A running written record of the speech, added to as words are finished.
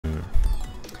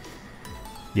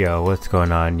Yo, what's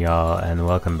going on, y'all, and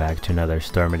welcome back to another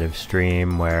Stormative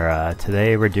stream where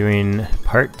today we're doing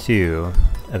part 2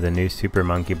 of the new Super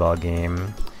Monkey Ball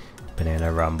game,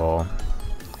 Banana Rumble.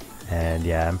 And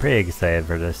yeah, I'm pretty excited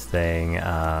for this thing.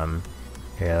 Here,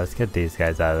 let's get these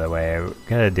guys out of the way. We're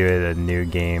gonna do a new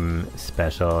game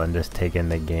special and just take in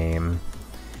the game.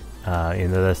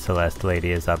 Even though the Celeste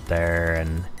lady is up there,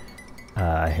 and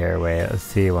here, wait, let's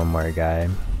see one more guy.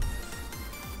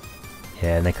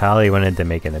 Yeah, Nikali wanted to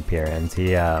make an appearance.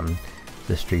 He, the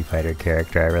Street Fighter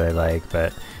character I really like,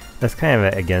 but that's kind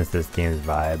of against this game's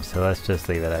vibe, so let's just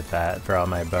leave it at that for all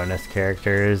my bonus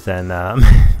characters, and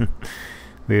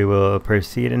we will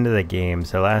proceed into the game.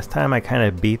 So last time I kind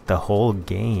of beat the whole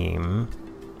game,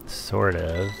 sort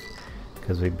of,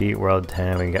 because we beat World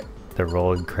 10, we got the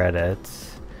rolled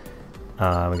credits.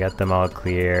 We got them all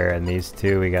clear, and these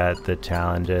two we got the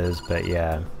challenges, but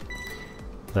yeah.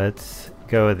 Let's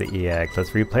go with the EX.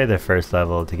 Let's replay the first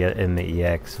level to get in the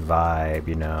EX vibe,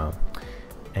 you know.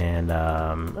 And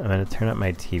I'm gonna turn up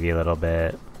my TV a little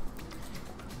bit.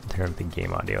 Turn up the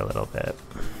game audio a little bit.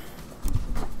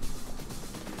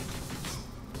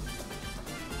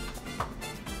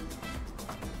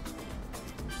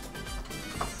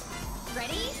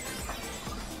 Ready?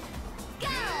 Go!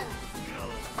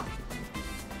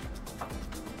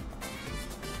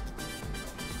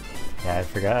 Yeah, I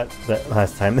forgot that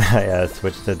last time that I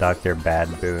switched to Dr.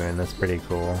 Bad Boon. That's pretty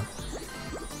cool.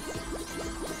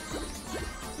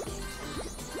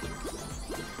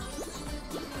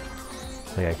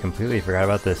 Like, I completely forgot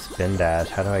about this spin dash.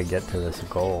 How do I get to this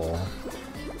goal?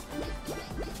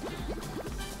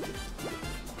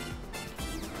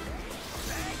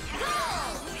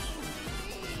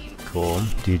 Cool.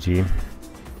 GG.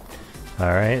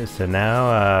 Alright, so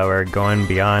now we're going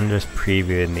beyond just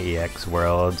previewing the EX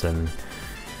worlds, and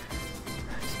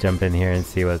let's jump in here and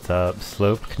see what's up.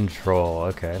 Slope control,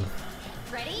 okay.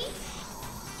 Ready?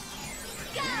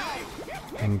 Go!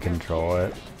 I can control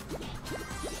it.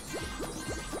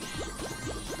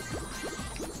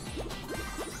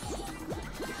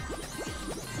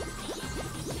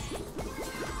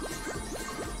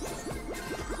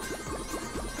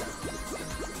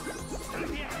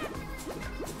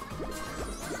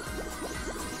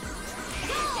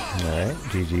 Alright,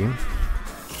 GG.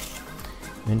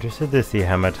 I'm interested to see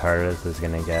how much harder this is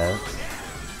gonna get.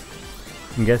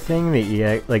 I'm guessing the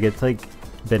EX, like, it's like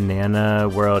Banana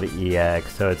World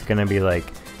EX, so it's gonna be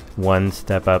like one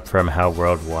step up from how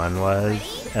World 1 was,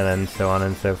 and then so on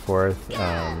and so forth.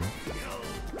 I'm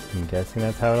guessing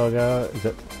that's how it'll go. Is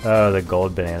it? Oh, the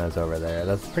gold banana's over there.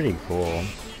 That's pretty cool.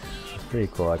 That's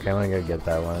pretty cool. I kinda wanna go get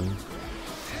that one.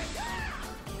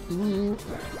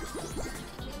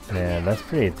 Man, that's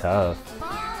pretty tough.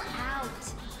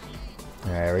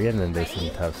 Alright, we're getting into some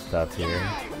tough stuff here.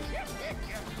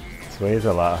 This way is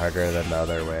a lot harder than the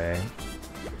other way.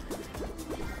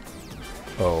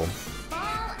 Oh.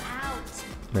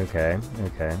 Okay,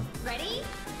 okay. Ready?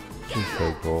 This is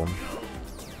so cool.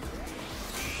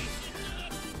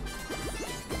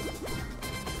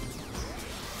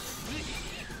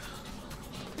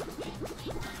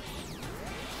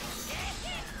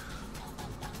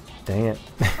 Dang it.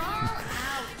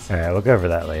 Alright, we'll go over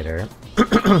that later.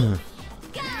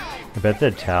 I bet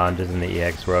the challenges in the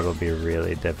EX world will be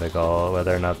really difficult,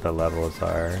 whether or not the levels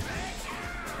are.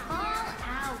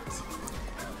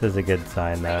 This is a good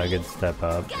sign though, a good step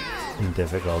up in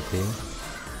difficulty.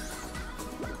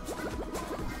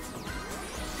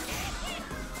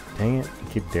 Dang it, I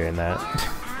keep doing that.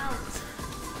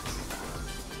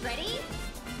 Ready?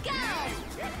 Go!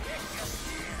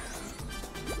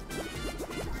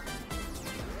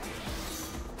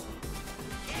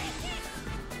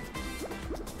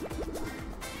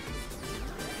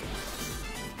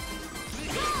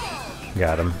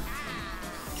 Got him.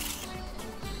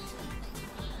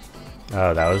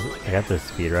 Oh, that was, I got the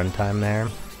speedrun time there.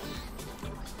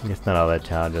 I guess not all the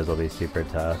challenges will be super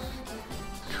tough.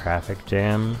 Traffic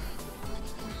jam.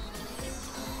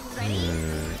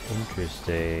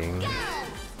 Interesting.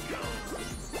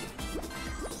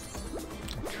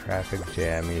 Traffic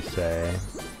jam, you say?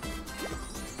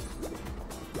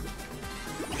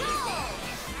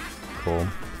 Cool.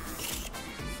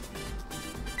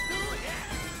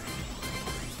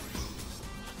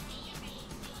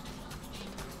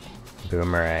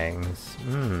 Boomerangs.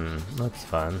 Looks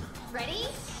fun. Ready?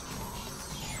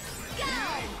 Go!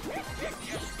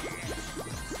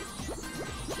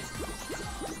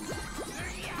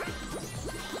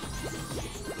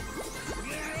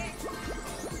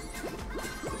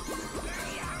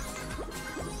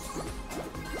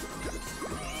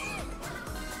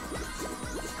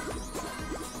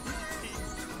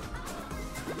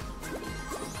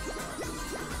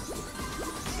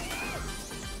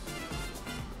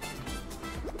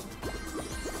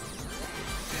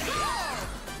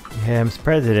 Yeah, I'm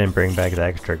surprised they didn't bring back the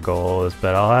extra goals,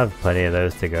 but I'll have plenty of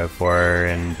those to go for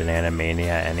in Banana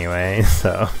Mania anyway,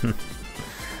 so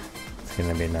it's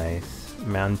gonna be nice.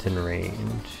 Mountain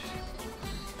range.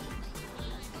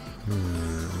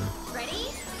 Ready?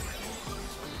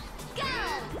 Go!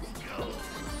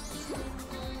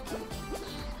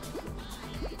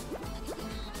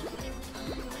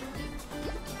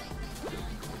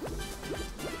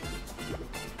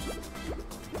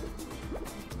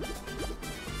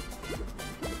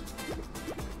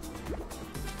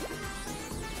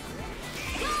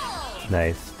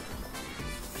 Nice.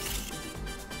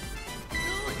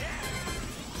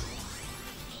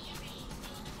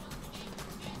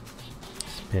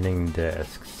 Spinning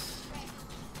discs.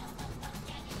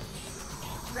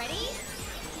 Ready?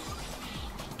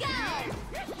 Go!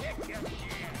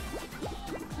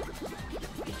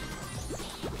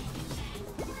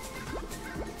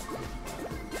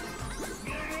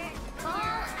 Ball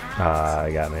out. Ah,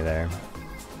 got me there.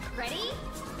 Ready?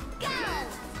 Go!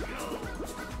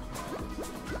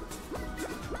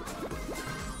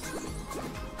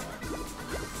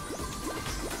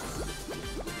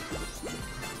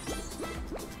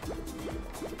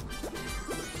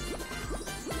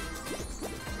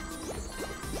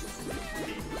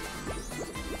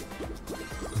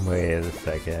 Wait a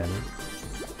second.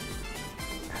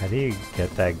 How do you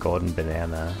get that golden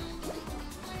banana?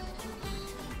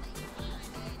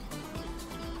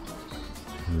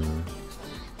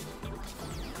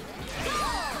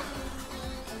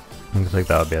 Looks like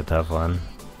that'll be a tough one.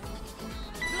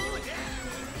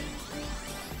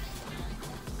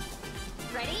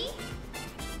 Ready?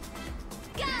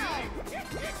 Go!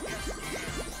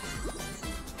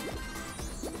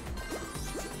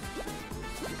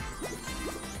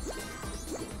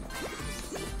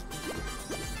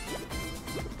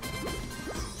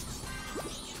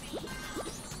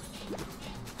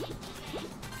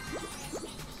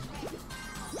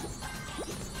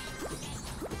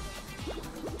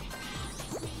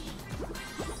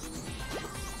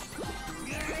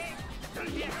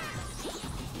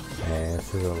 Okay,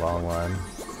 this is a long one.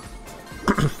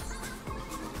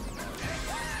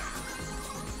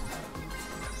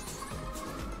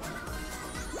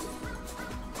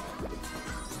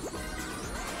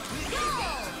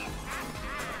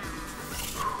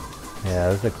 Yeah,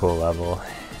 this is a cool level.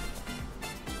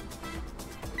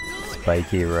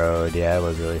 Spiky road, yeah, it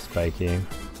was really spiky.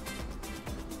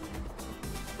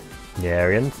 Yeah,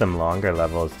 we're getting some longer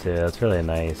levels too, that's really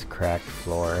nice. Cracked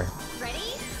floor. Ready?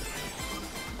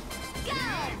 Go!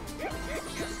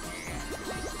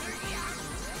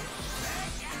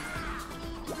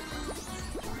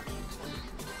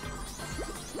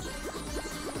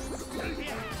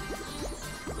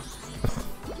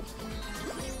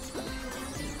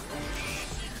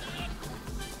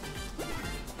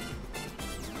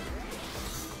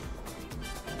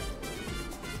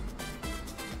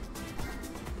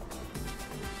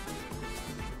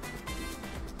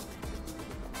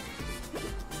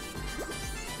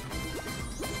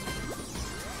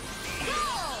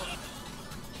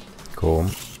 Cool.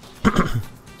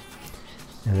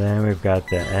 And then we've got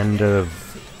the end of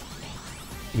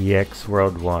EX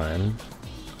World 1.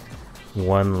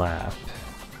 One lap.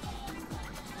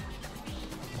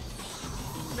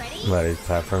 Ready? What, these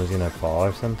platforms gonna fall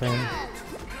or something?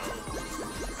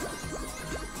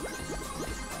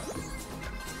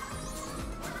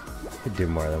 Could do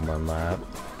more than one lap.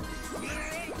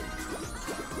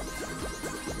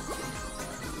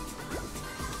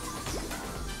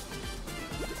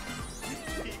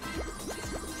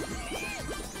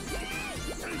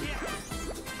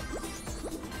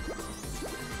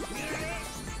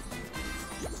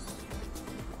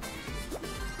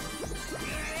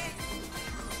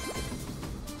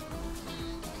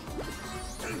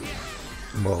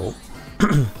 Whoa.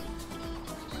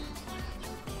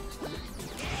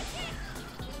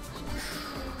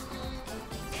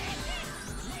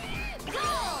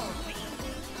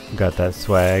 Got that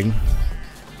swag.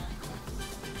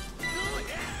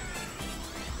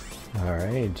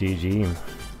 Alright, GG.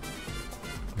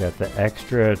 Got the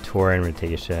extra tour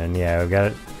invitation. Yeah, we've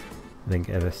got, I think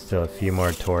there's still a few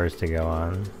more tours to go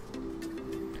on.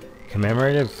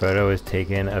 Commemorative photo was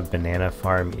taken of Banana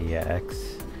Farm EX.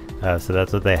 So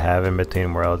that's what they have in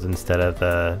between worlds instead of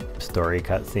the story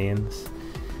cutscenes.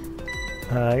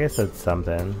 I guess that's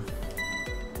something.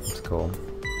 It's cool.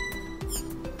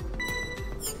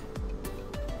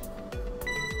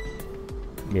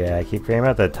 Yeah, I keep forgetting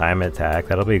about the time attack.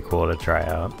 That'll be cool to try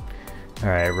out.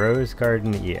 Alright, Rose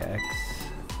Garden EX.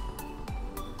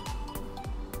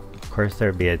 Of course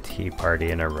there'd be a tea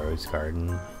party in a rose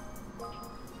garden.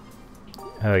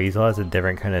 Oh, Easel has a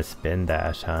different kind of spin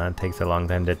dash, huh? It takes a long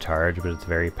time to charge, but it's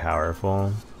very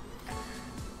powerful.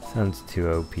 Sounds too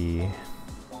OP.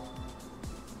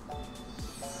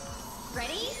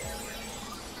 Ready?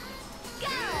 Go!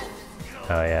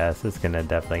 Oh yeah, this is gonna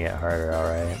definitely get harder,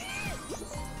 alright.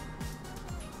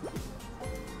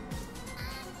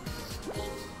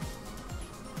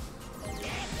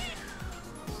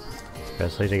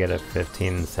 Especially to get a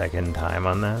 15-second time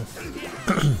on this.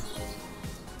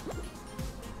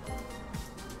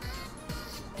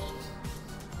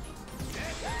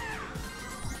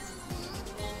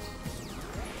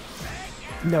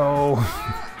 No!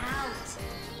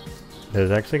 Those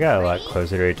actually got a lot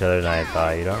closer to each other than I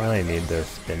thought. You don't really need the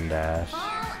spin dash.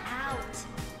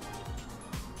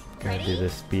 Gotta do the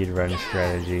speed run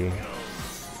strategy.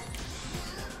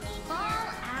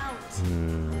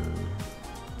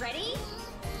 Ready?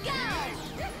 Go!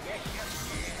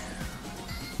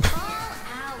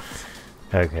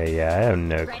 Okay, yeah, I have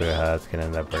no clue how that's gonna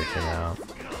end up working out.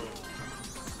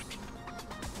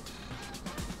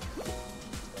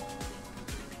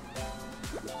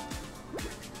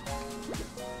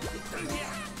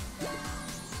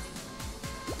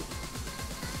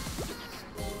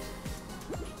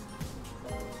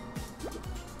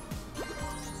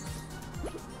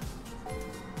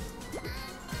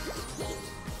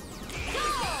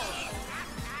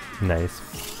 Nice.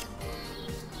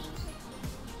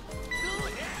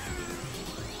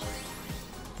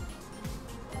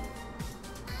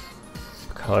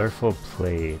 Colorful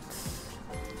plates.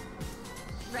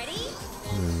 Ready?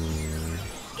 Hmm.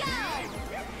 Go!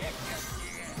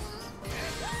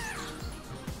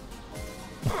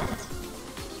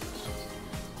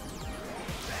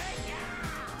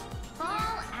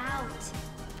 Fall out.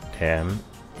 Damn.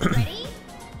 Ready?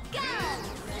 Go!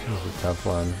 This is a tough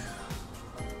one.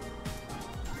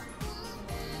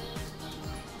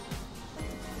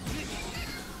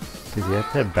 Because you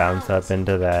have to bounce up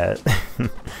into that,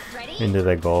 into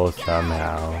the goal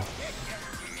somehow.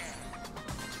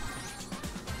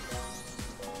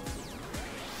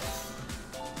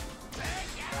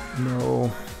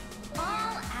 No.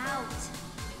 Fall out.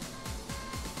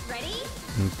 Ready?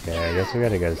 Okay, I guess we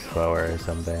gotta go slower or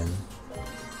something.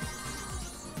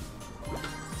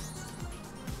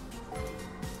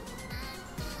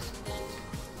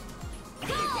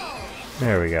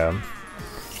 There we go.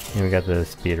 And we got the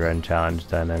speedrun challenge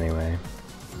done anyway.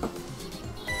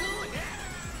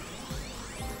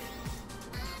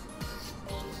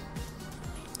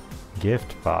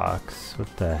 Gift box?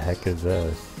 What the heck is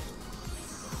this?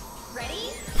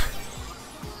 Ready?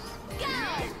 Go!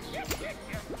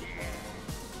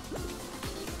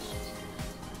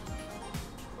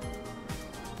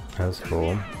 That was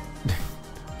cool.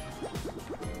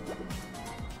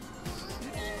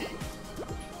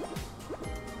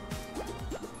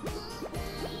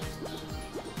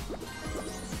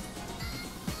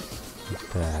 What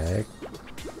the heck?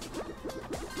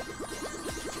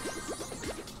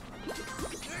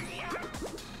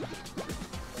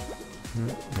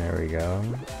 There we go.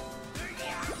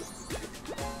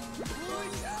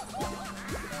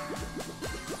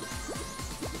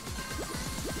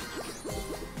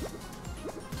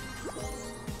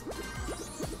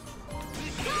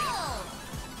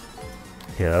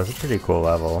 Yeah, that was a pretty cool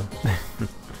level.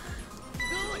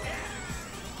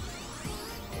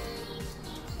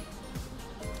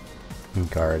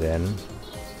 Garden.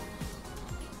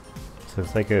 So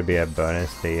looks like it would be a bonus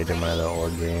stage in one of the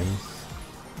old games.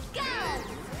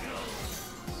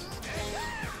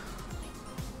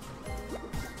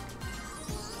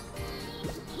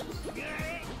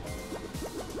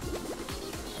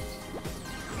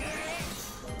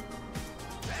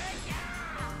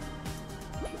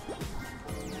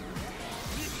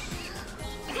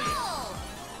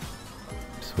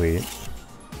 Sweet.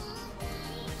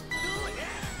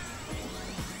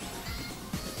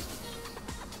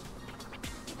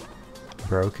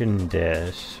 Broken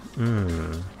dish.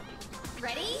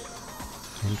 Ready?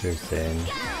 Interesting.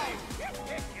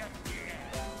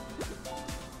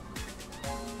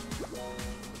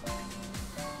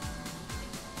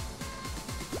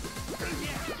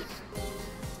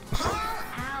 Fall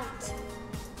out.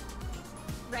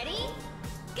 Ready?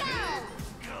 Go!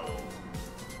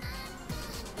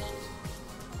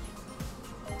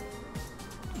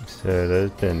 So those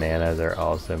bananas are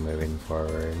also moving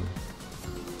forward.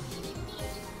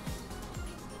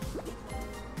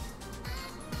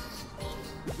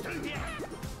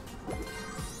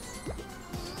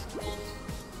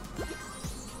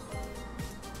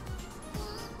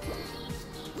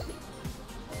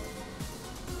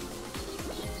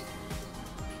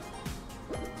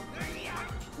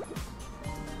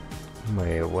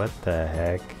 Wait, what the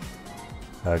heck?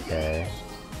 Okay.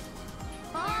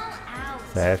 Ball out.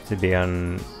 So I have to be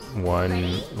on one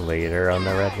Ready? later on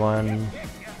the red one?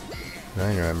 I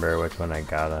don't even remember which one I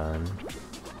got on.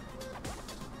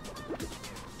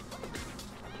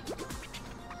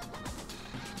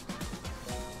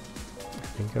 I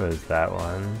think it was that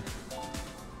one.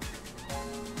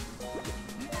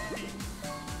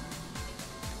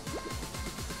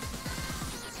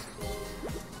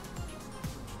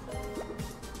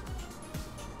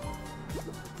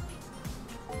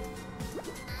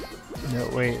 No,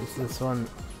 wait, it's this one.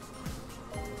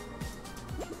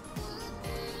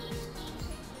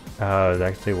 Oh, there's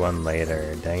actually one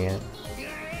later, dang it.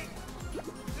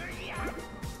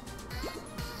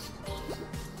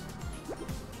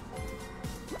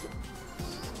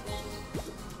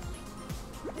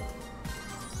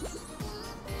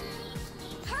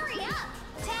 Hurry up!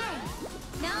 10,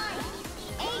 9,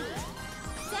 8,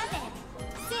 7,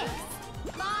 6,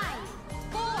 5,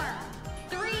 4,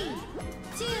 3,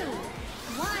 2,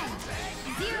 1,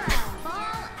 0.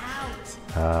 Ball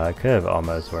out. It could have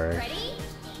almost worked. Ready?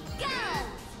 Go!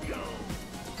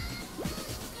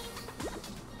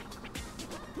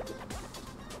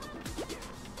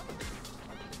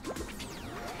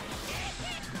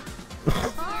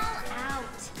 Ball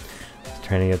out.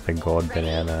 Trying to get the gold Ready?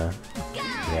 banana. Go!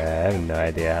 Yeah, I have no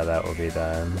idea how that will be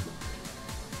done.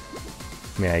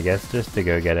 I mean, I guess just to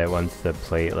go get it once the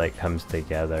plate like comes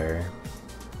together.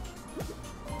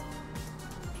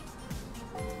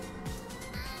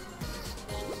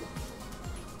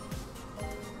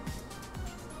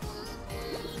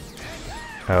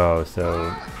 Oh, so Ball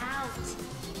out.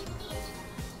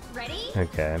 Ready?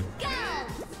 okay. Go!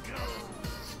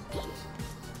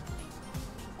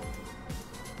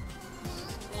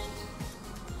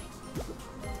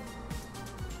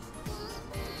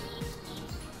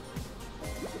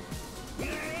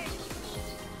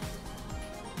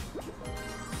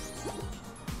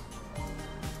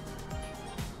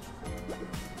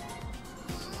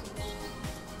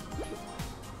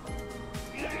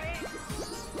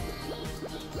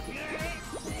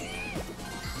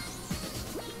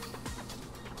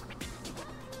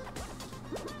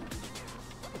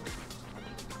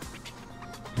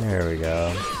 There we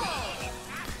go.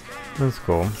 That's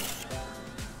cool.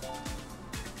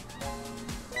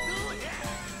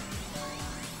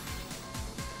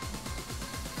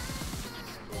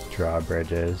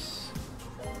 Drawbridges.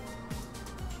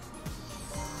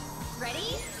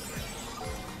 Ready?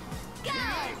 Go!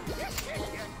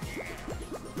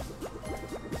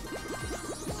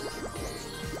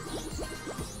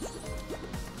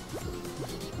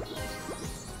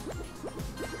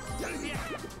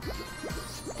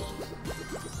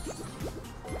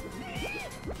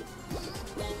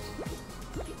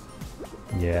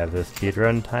 Yeah, the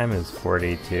speedrun time is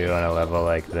 42 on a level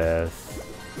like this.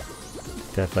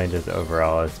 Definitely just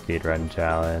overall a speedrun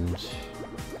challenge.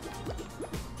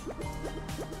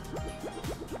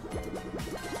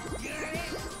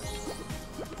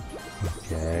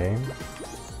 Okay.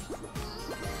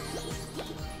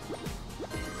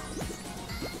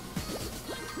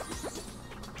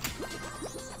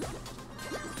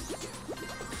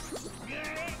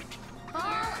 Ball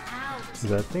out. Is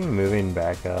that thing moving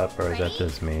back up or is that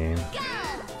just me? Go!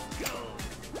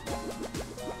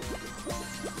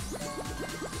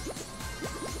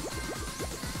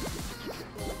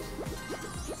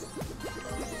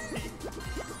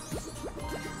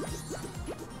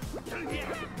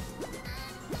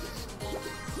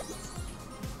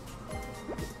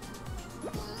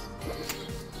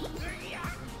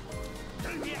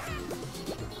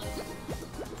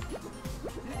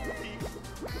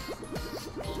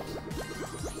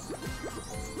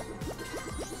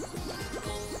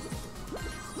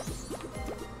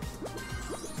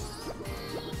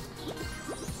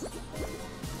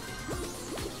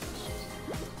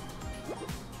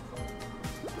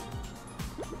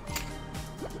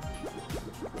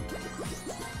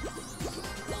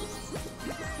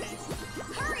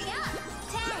 Hurry up!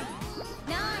 10,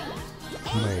 9,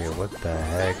 8, Wait, what the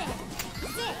heck? 7,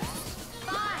 6,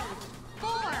 5, 4,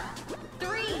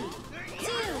 3,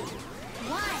 2,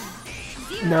 1,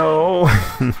 0. No!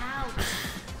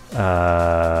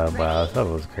 Out. Wow, that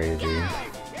was crazy.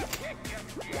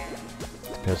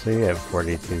 Especially at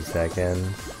 42 seconds.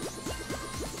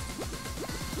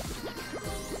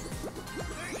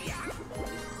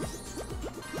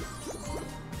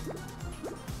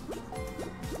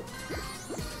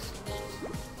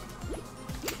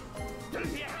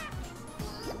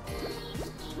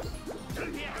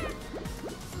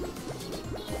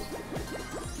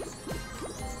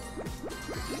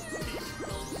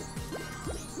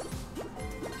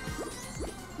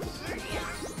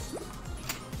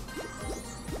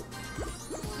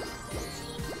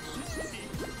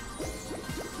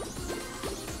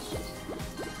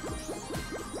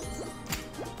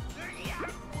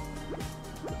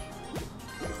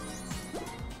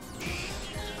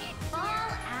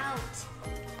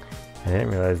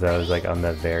 didn't realize I was like on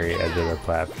the very edge of the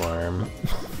platform.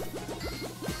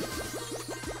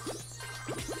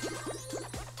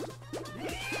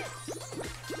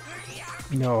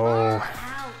 No.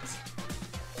 Out.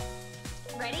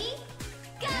 Ready?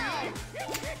 Go!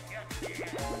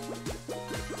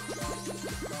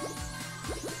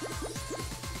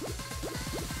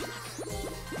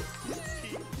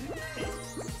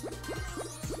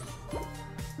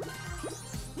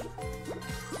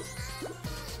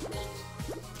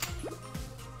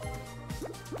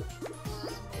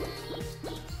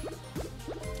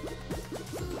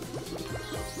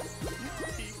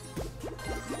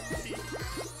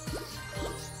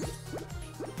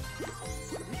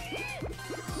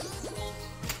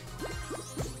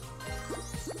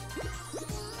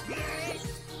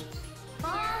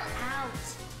 Ball out.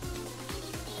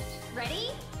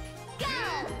 Ready? Go!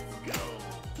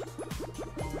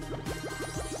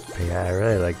 But yeah, I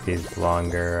really like these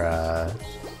longer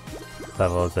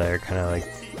levels that are kind of like,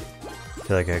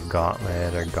 feel like a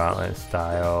gauntlet or gauntlet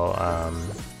style.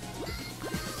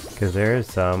 Because there are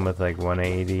some with like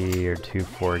 180 or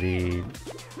 240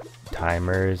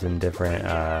 timers and different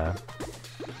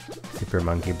Super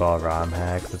Monkey Ball ROM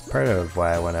hacks. It's part of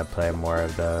why I want to play more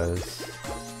of those.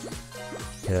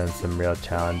 Get on some real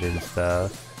challenging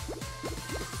stuff.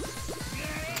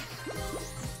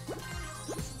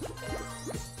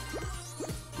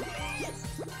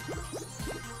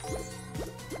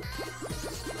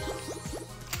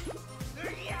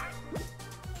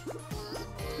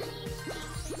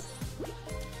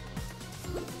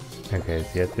 Okay, so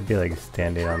you have to be like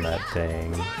standing on that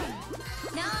thing. 9,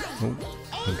 Ooh,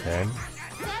 okay.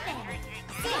 7,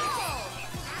 6.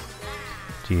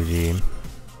 GG.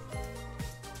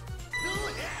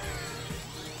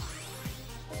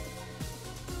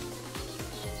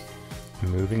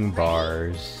 Moving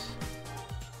bars.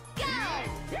 Go!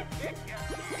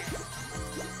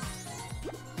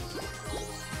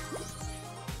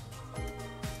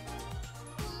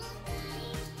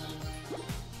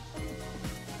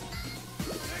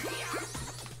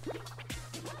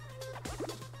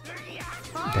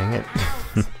 Dang it.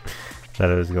 Thought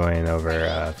it was going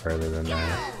over further than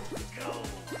that.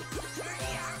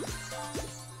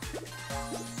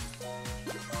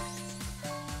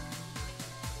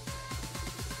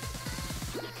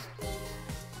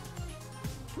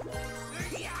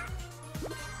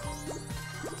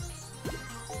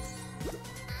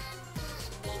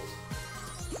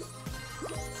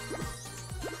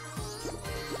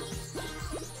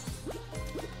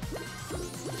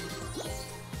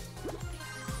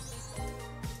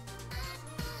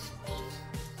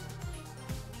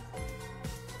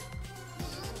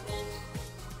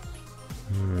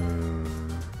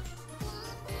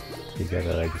 You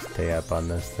gotta like stay up on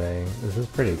this thing. This is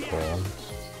pretty cool.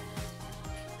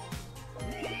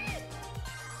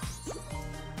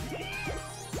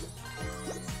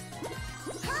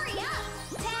 Hurry up!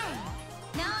 10,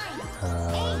 9,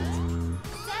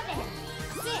 7,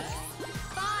 6,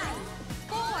 5,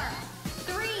 4,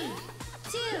 3,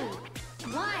 2,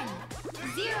 1,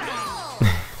 0.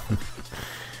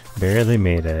 Barely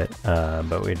made it,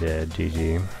 but we did.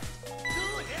 GG.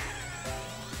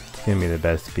 It's gonna be the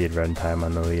best speed run time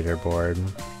on the leaderboard.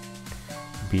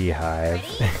 Beehive.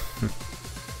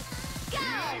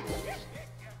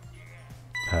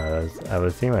 I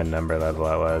was seeing what number level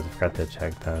I was. I forgot to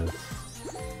check those.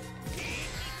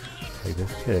 Like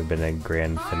this could have been a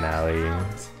grand finale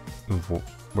of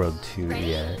World 2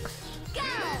 EX.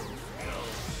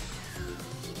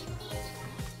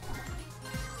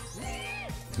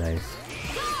 Nice.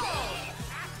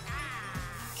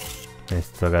 I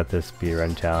still got this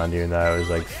speedrun challenge even though I was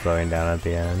like slowing down at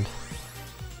the end.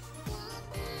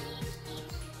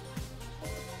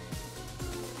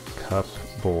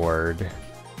 Cupboard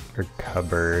or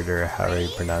cupboard or however you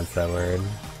pronounce that word.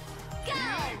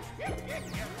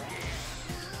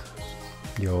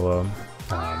 YOLO.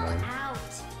 Oh man.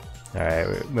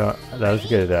 Alright, well that was a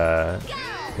good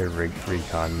good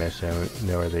recon mission. We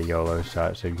know where the YOLO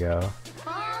shot should go.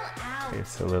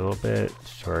 It's a little bit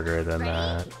shorter than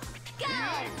that.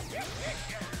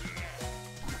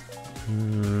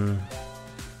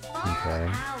 Okay.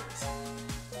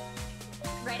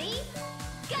 Ready?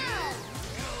 Go!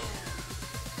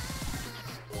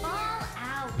 Ball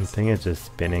out. The thing is just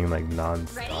spinning like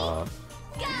non-stop.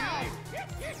 Go!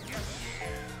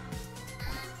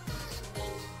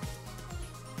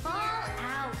 Ball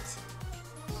out.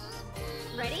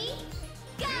 Ready?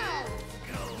 Go!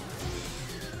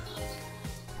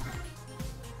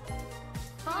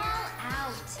 Ball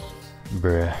out.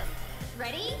 Bruh.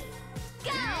 Ready?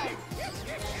 Go!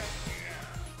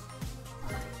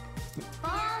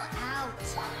 Ball out.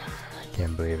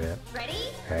 Can't believe it. Ready?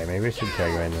 Alright, maybe we should try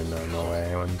going the normal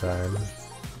way one time.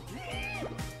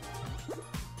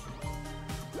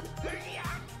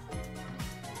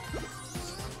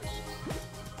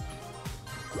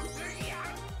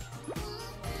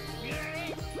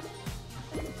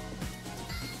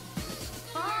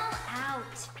 Fall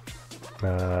out.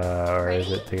 Or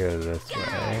is it to go this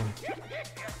way?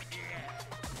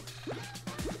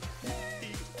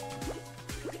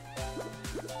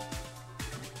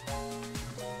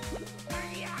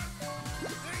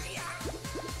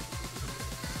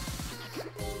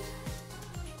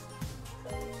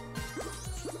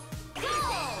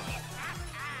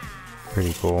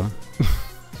 Pretty cool.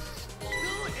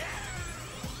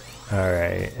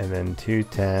 Alright, and then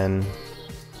 210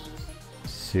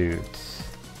 suits.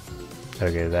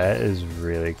 Okay, that is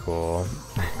really cool.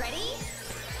 Ready?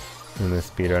 And the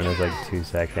speedrun is like 2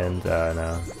 seconds. Oh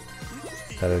no.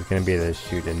 That is gonna be to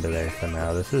shoot into there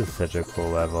somehow. This is such a cool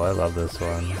level. I love this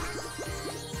one.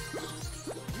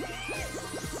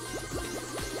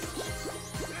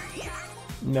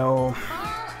 No. Fall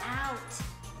out.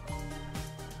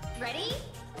 Ready?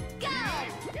 Go!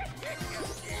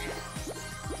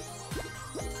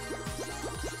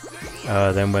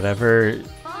 Oh, then whatever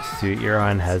suit you're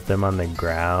on has them on the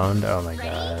ground. Oh my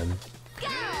god. Go!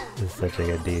 This is such a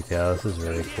good detail. This is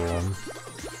really cool.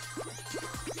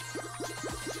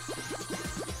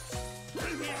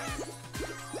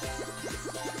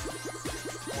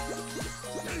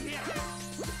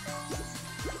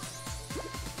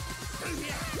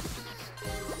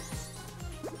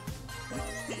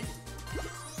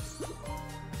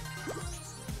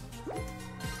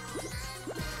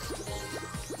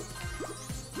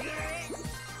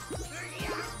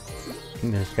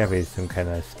 There's gotta be some kind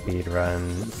of speed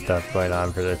run stuff going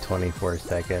on for the 24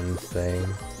 seconds thing.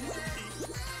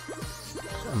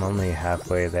 I'm only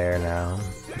halfway there now.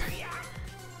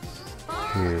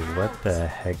 Dude, what the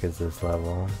heck is this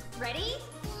level? Ready?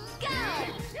 Go!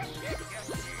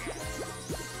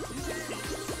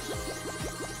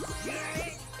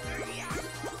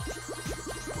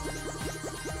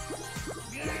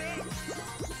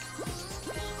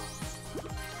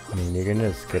 I mean, you can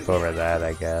just skip over that,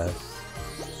 I guess.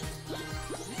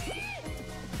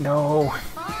 No!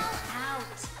 Fall out.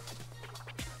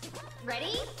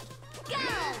 Ready? Go!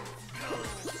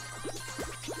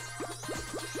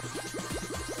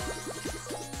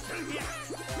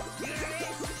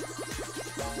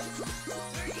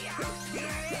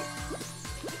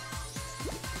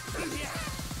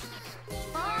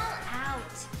 Fall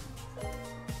out.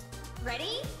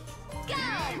 Ready? Go!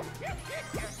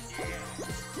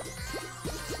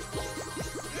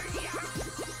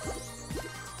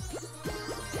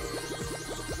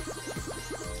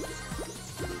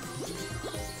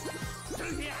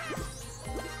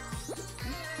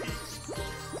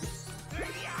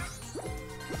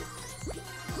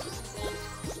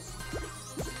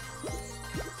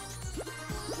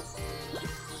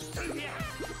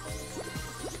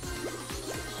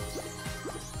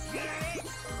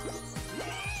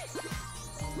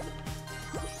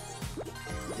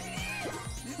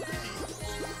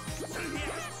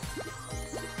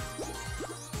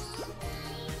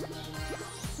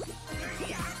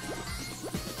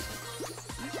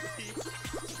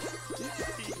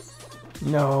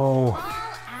 No! Fall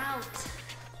out.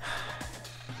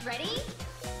 Ready?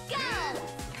 Go!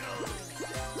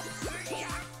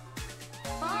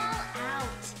 Fall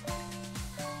out.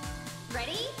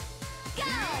 Ready? Go!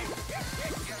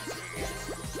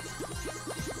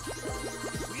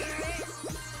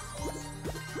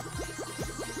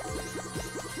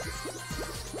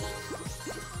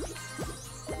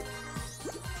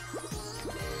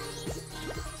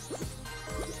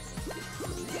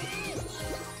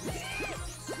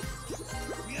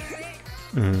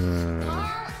 Mm. Fall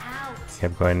out.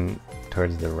 Kept going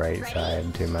towards the right Ready?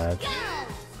 side too much. Go!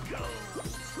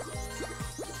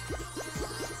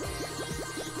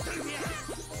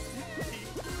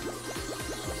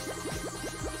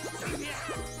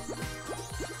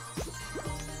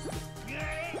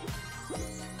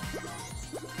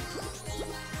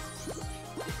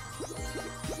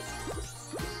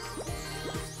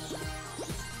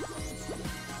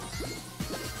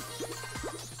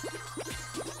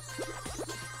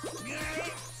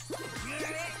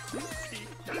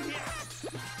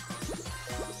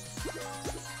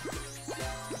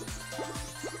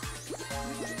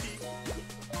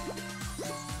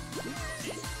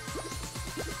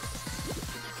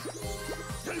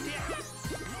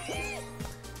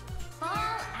 Fall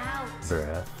out.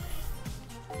 Bruh.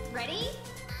 Ready?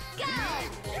 Go!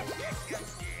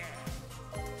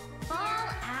 Fall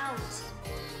out.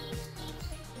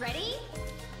 Ready?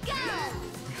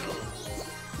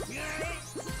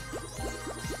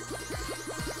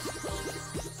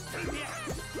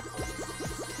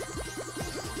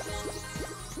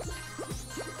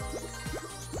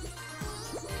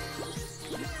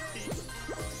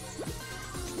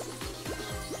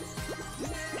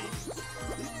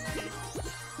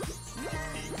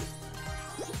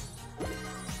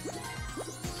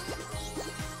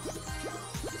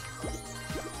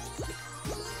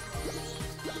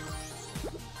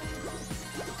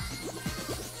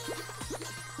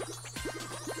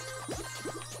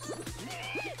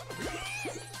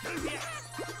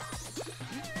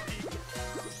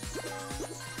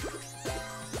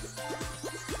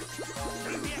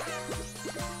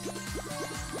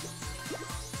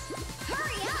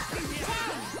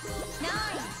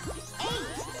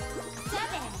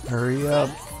 Hurry up.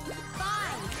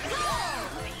 5,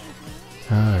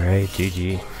 go! Alright,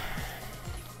 GG.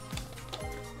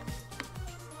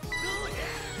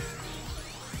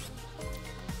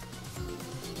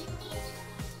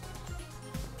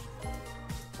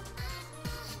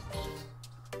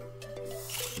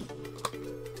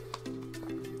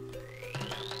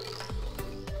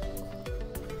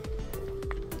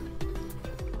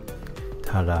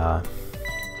 Ta-da.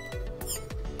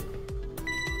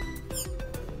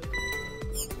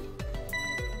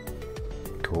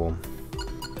 Cool.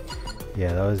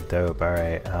 Yeah, that was dope.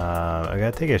 Alright, I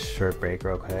gotta take a short break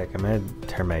real quick. I'm gonna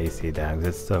turn my AC down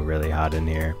because it's still really hot in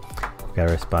here.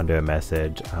 Gotta respond to a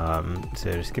message.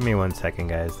 So just give me 1 second,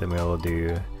 guys, then we'll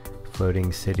do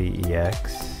Floating City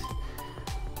EX.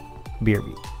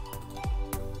 BRB.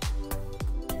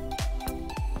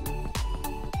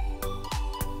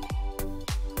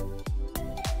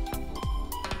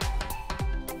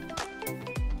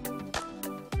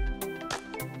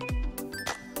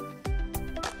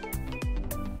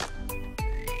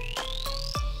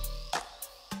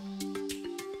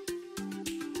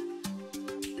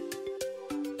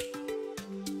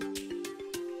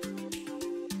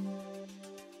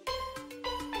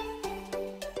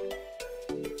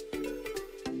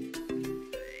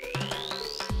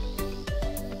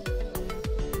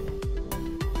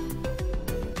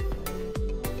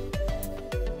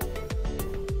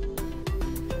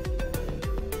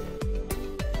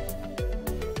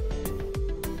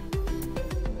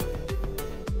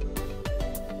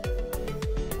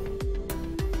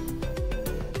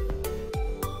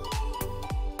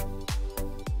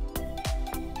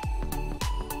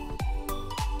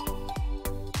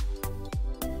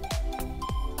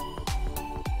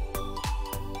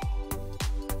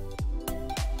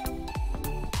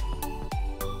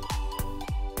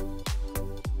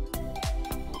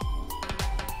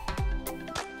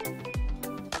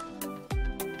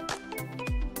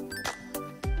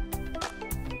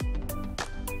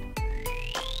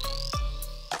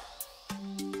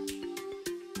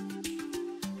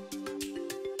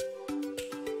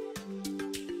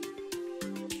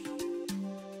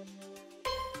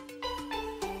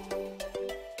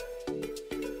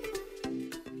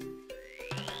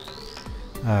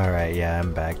 Alright, yeah,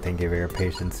 I'm back. Thank you for your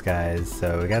patience, guys.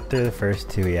 So we got through the first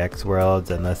 2 EX worlds,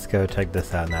 and let's go check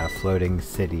this out now. Floating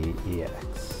City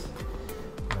EX.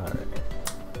 Alright.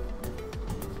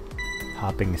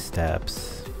 Hopping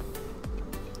steps.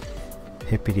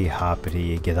 Hippity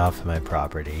hoppity, get off of my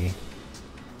property.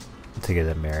 It's a good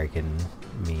American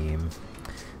meme.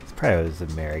 It's probably was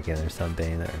American or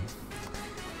something.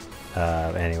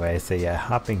 Anyway, so yeah,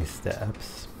 hopping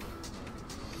steps.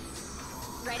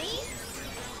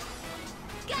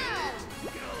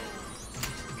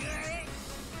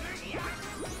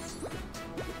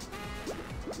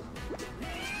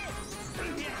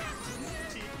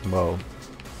 Whoa.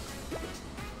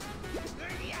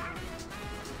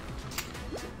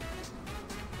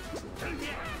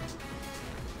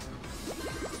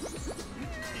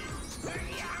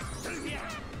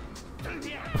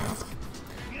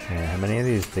 Yeah, how many of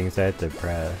these things I have to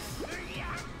press?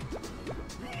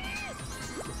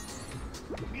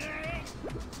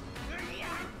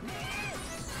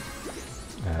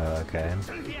 Oh, okay.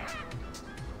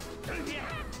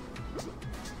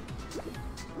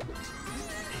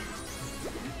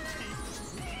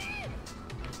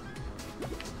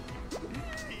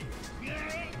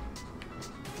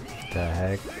 The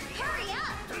heck?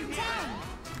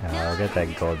 Oh, I'll get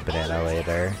that gold banana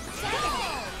later.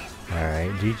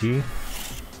 Alright, GG.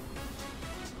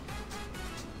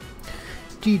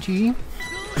 GG.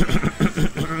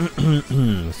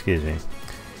 Excuse me.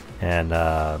 And,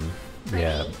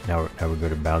 yeah, now we go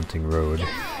to Bouncing Road.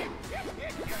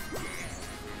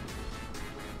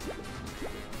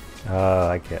 Oh,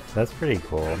 I get. That's pretty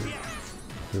cool.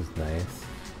 This is nice.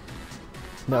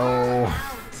 No!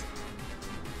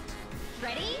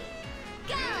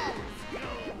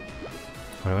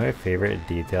 One of my favorite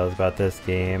details about this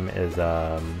game is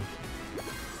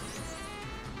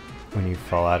when you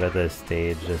fall out of the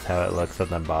stage, just how it looks on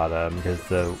the bottom, because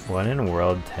the one in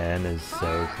World 10 is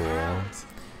so cool. It's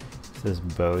this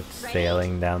boat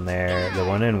sailing down there. The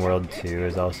one in World 2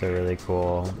 is also really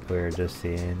cool, we were just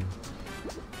seeing.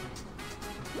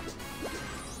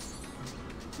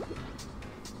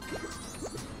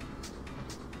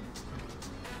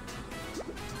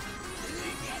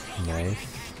 Nice.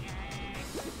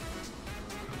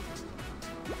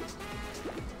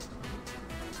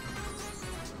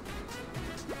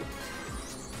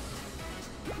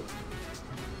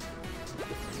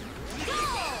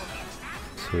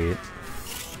 Sweet.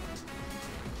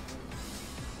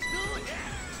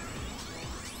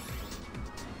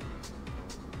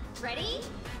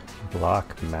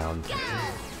 Block mountain.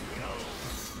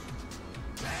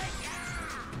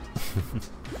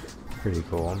 Pretty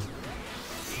cool.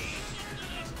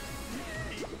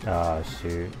 Oh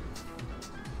shoot.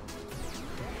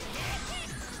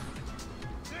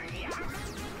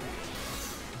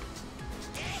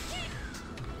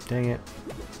 Dang it.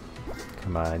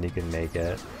 Come on, you can make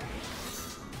it.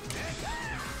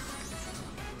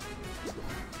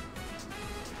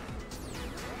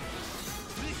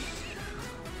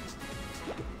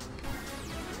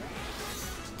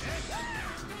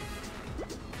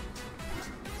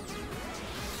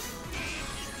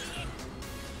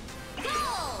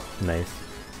 Nice.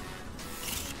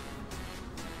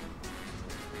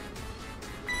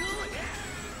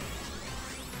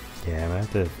 Yeah, I'm gonna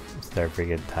have to start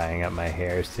freaking tying up my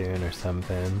hair soon or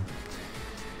something.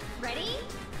 Ready?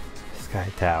 Sky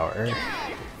Tower.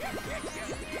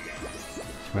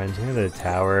 Reminds me of the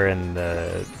tower in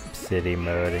the city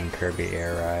mode in Kirby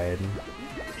Air Ride.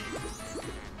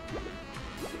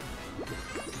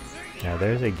 Now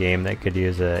there's a game that could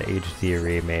use a HD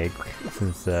remake,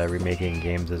 since remaking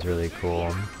games is really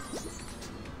cool.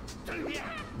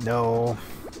 No!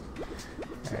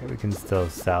 Alright, we can still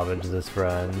salvage this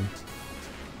run.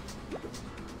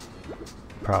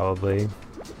 Probably.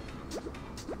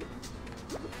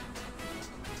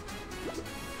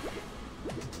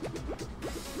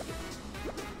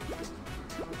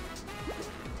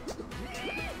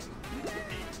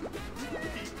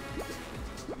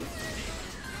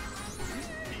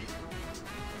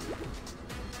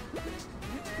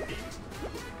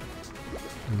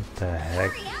 What the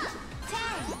heck? Hurry up!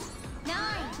 10, 9,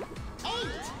 8,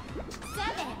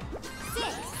 7, 6,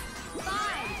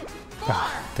 5, 4,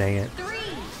 Ah, dang it. 3,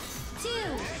 2.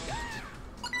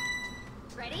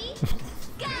 Ready?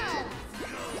 Go!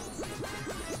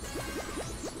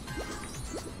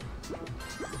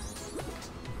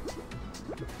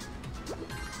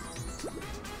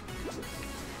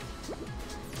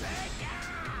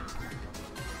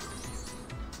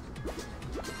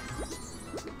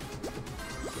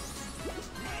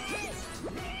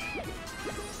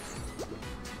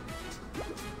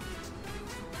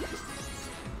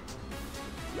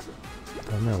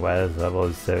 I don't know why this level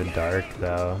is so dark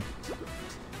though.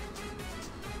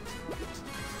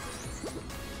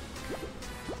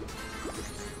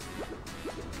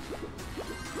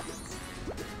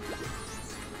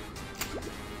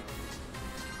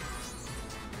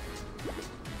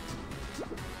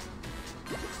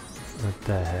 What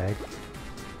the heck?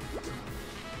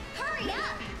 Hurry up!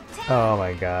 10, Oh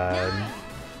my god. 9.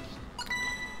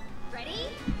 Ready?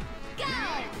 Go!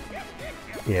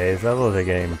 Yeah, these levels are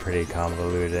getting pretty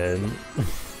convoluted.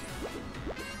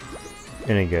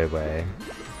 In a good way.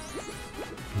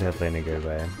 Definitely in a good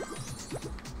way.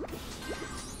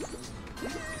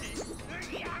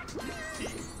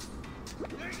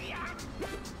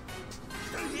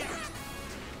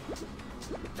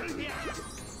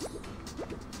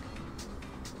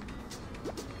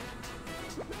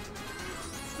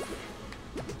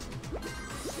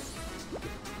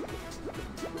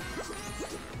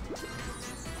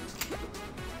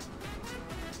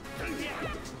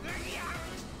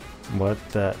 What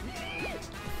the?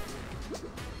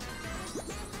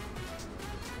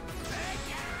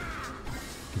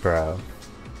 Bro.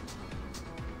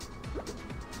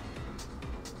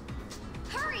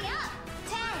 Hurry up!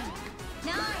 10,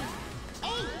 9,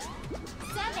 8,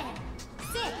 7,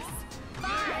 6,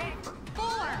 5, 4,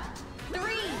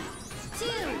 3, 2,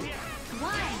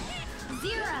 1,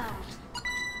 0.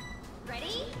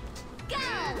 Ready? Go!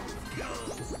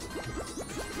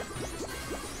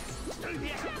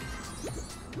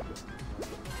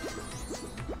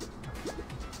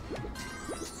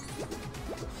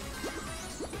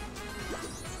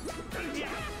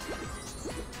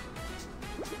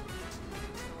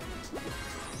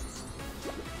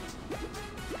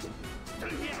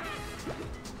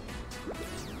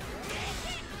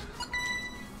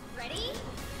 Ready?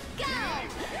 Go!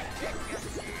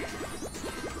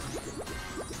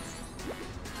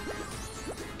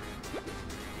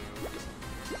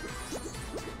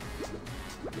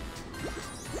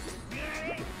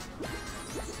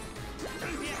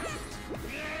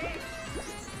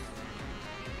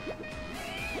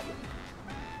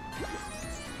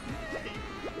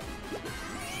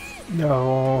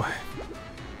 No.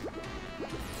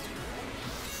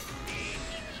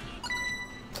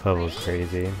 This level's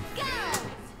crazy. Go!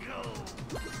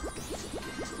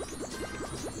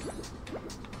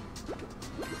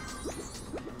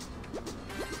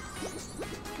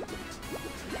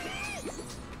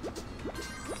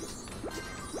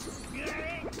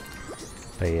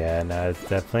 But yeah, no, it's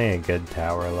definitely a good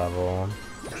tower level.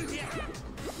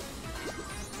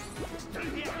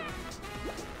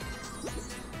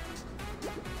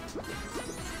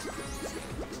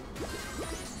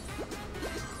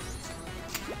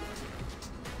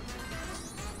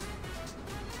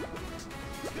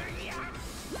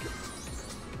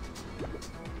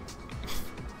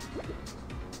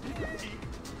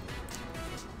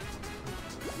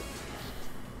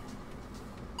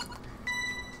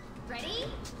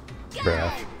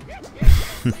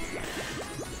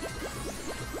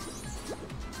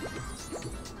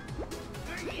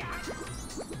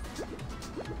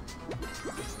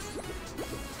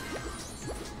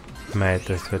 Might have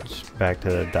to switch back to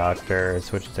the doctor or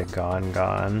switch to Gone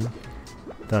Gone.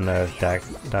 Don't know if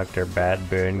Dr. Bad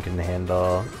Boon can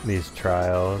handle these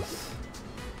trials.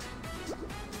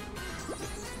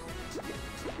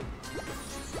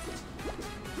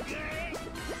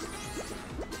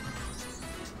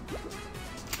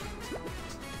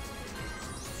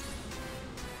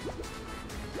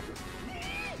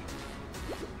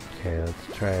 Okay, let's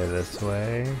try it this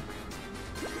way.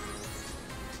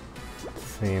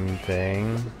 Same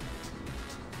thing.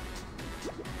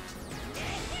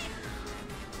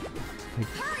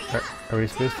 Like, are we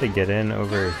supposed to get in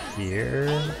over here?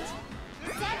 7,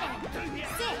 6,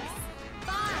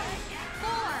 5,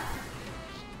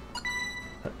 4.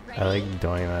 I like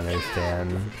don't even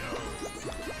understand.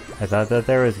 I thought that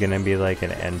there was gonna be like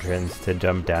an entrance to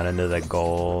jump down into the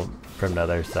goal from the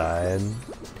other side.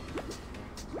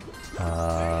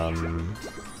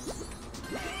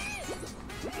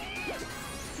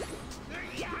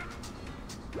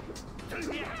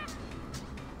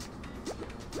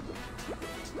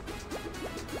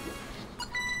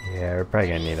 Yeah, we're probably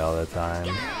gonna need all the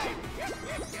time.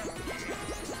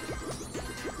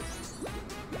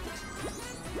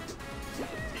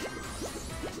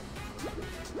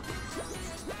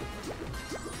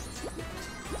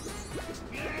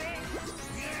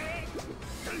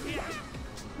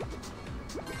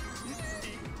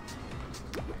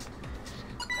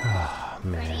 Oh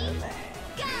man.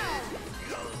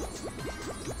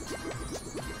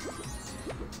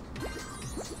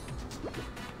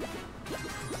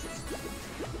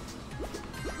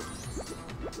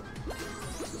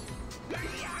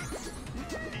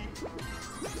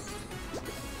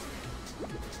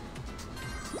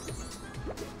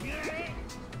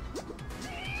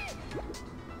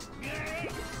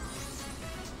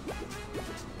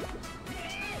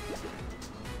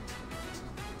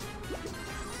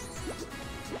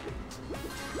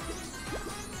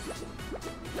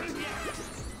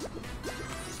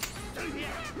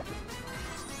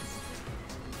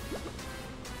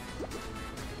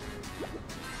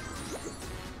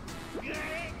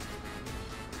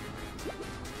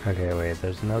 Okay, wait,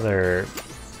 there's another...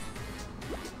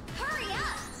 Hurry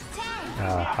up! 10,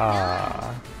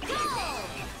 Aha! go!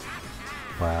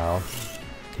 Wow.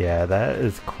 Yeah, that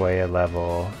is quite a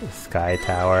level. Sky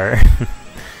Tower.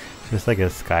 Just like a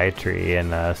sky tree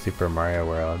in Super Mario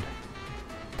World.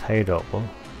 Title,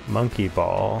 Monkey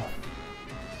Ball.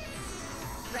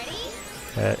 Ready?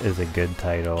 That is a good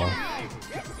title.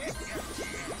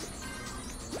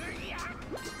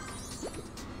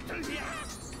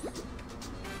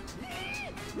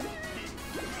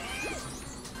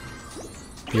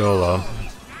 YOLO.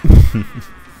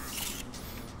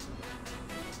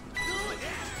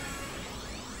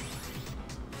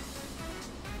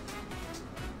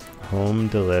 Home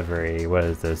delivery. What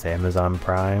is this? Amazon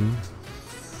Prime?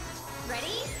 Ready?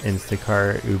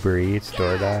 Instacart, Uber Eats,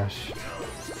 DoorDash?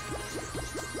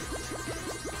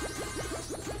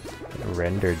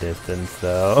 Render distance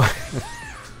though.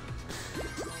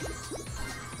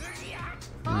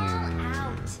 Ball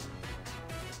out.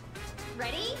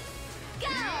 Ready? Go!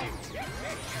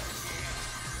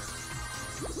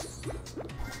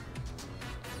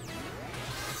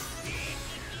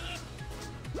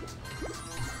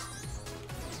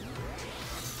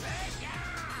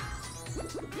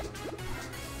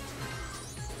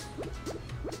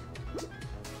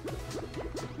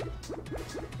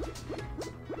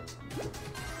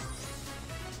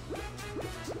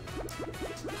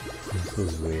 This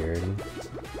is weird.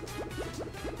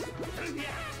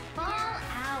 Ball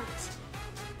out.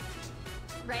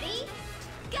 Ready?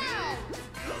 Go!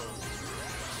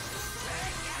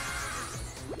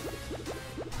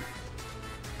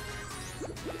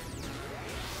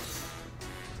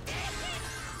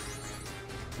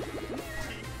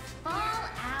 Ball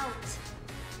out.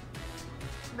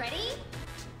 Ready?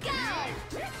 Go!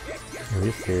 Are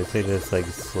we seriously just like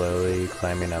slowly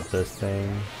climbing up this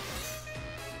thing?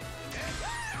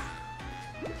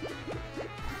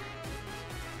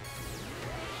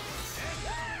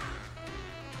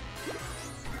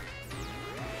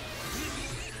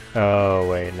 Oh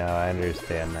wait, no, I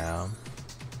understand now.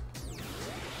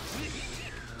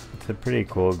 It's a pretty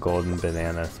cool golden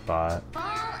banana spot. Ball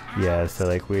out. Yeah, so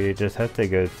like we just have to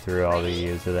go through all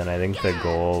these, and then I think the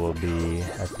goal will be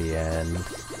at the end.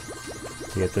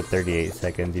 To get to 38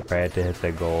 seconds, you probably have to hit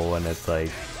the goal when it's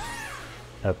like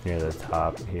up near the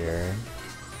top here.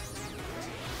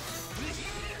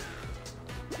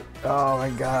 Oh my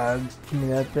god, give me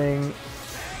that thing.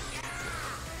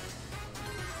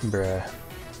 Bruh.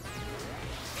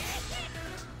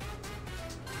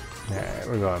 Alright,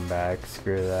 we're going back.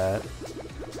 Screw that.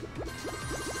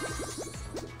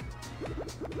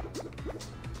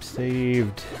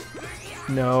 saved.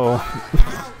 No.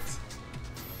 Out.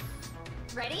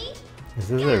 Ready?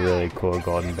 This is a really cool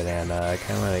golden banana. I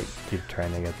kind of want to keep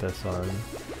trying to get this one.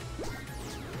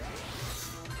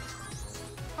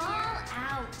 Ball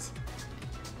out.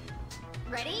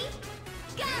 Ready?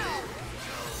 Go!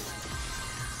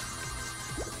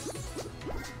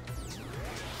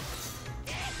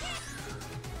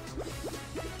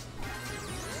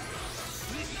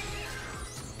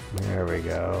 There we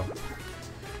go.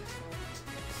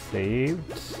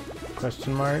 Saved?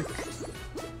 Question mark?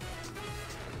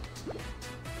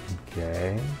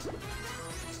 Okay.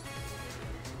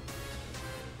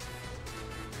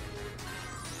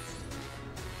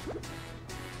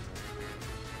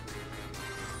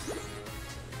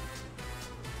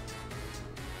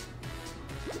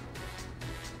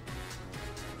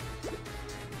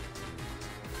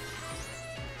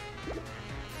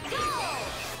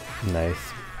 Nice.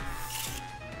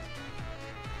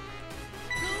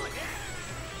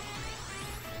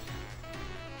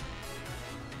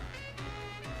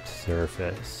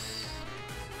 Surface.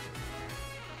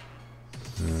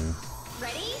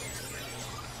 Ready?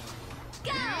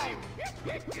 Go!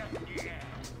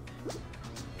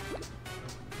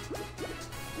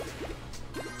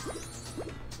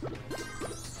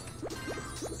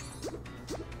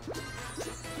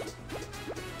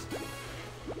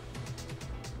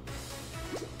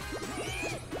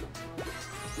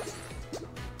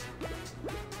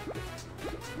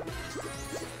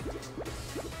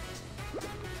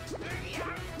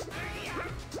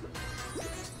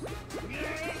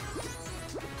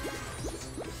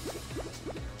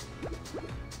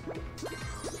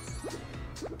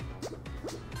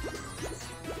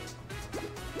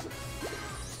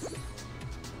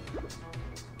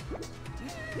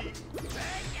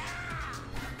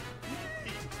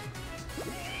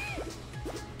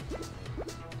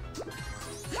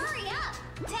 Hurry up!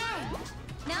 10,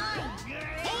 9,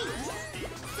 8,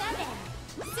 7,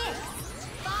 6,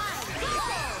 5,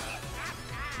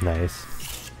 go! Nice.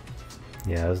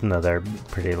 Yeah, that was another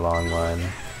pretty long one.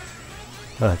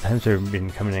 Oh, times we've been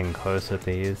coming in close with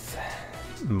these.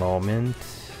 Moment.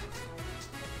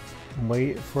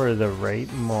 Wait for the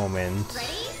right moment. Ready?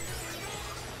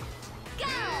 Go!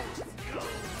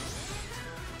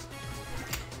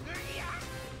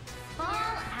 Ball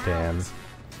out. Damn.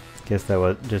 Guess that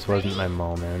was just wasn't my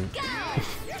moment. Go!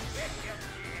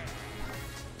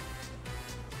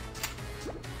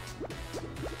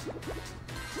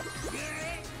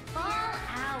 Ball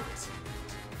out.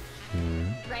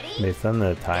 Ready? Based on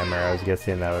the timer, I was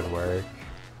guessing that would work.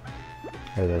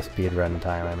 Or the speed run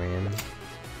time, I mean.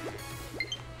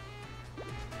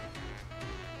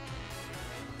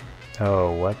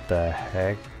 Oh, what the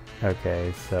heck?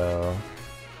 Okay, so...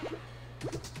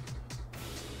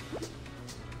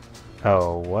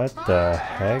 Oh, what the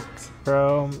heck,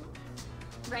 bro?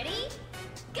 Ready?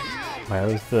 Go! Why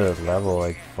was the level,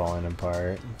 like, falling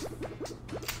apart?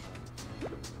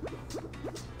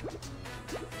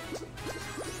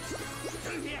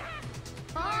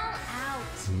 Ball out.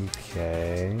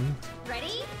 Okay.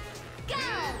 Ready? Go!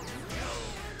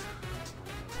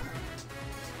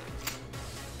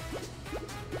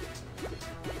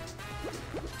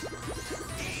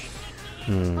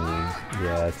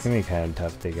 Yeah, it's gonna be kind of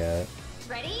tough to get.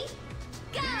 Ready?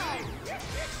 Go!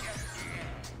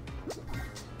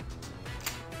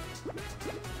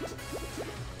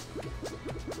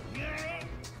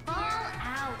 Ball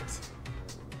out.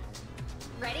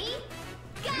 Ready?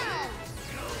 Go!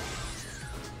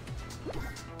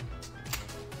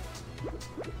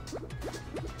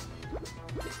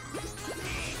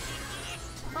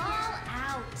 Ball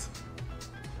out.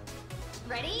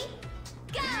 Ready?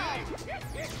 Go!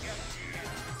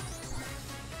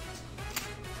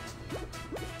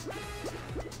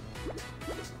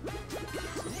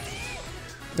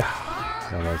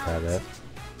 I almost had it.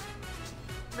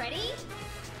 Ready?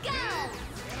 Go!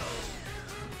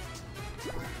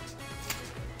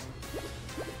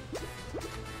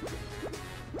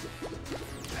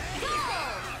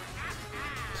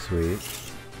 Sweet.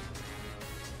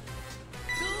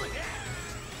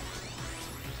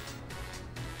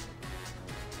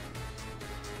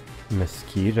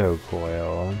 Mosquito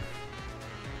coil.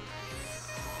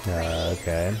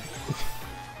 Okay.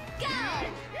 Go!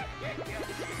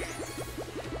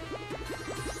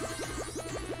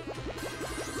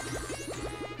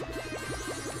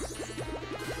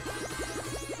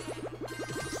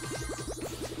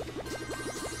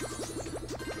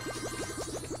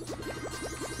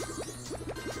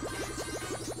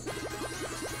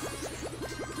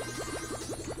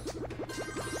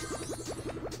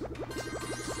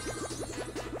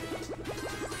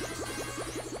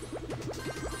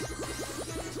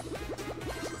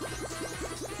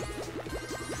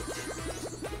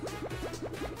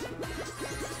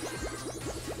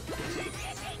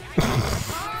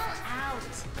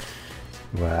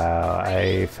 Wow,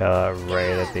 I fell out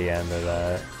right at the end of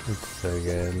that. It's so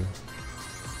good.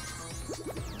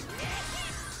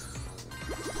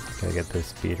 Gotta get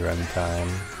this speedrun time.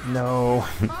 No!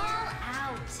 All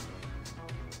out.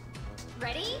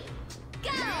 Ready? Go!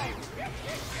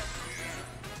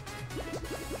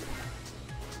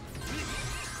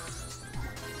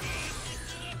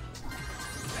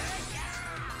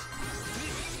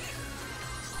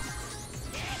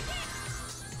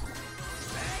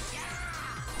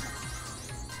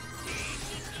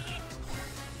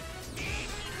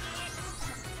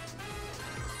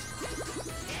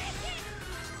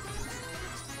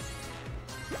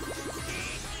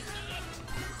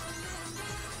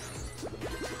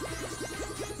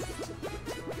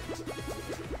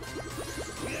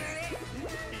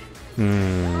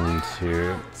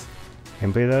 Shoot.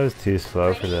 Can't believe that was too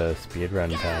slow for the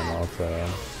speedrun time also.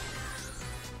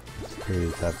 It's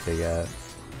pretty tough to get.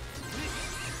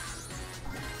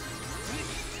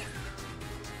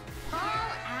 All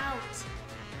out.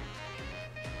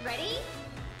 Ready?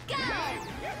 Go!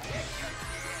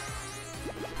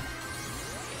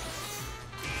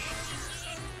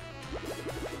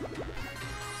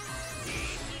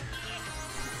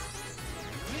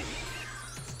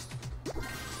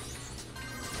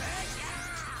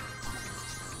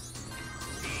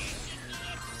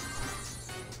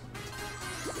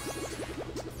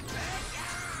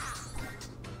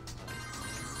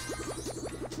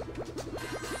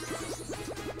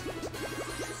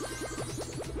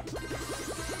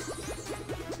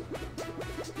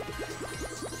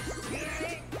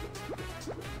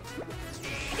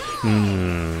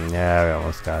 Yeah, we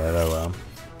almost got it, oh well.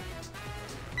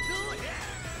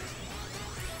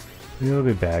 We'll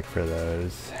be back for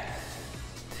those.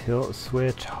 Tilt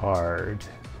switch hard.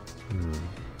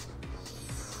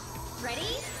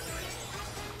 Ready?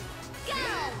 Go!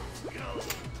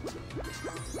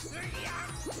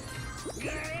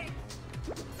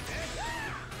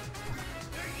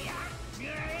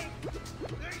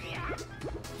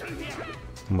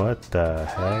 What the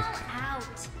heck? All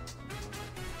out.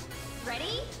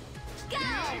 Ready? Go!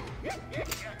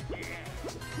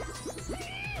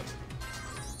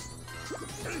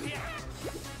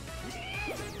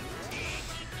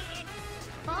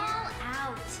 Ball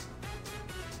out.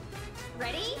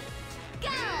 Ready? Go!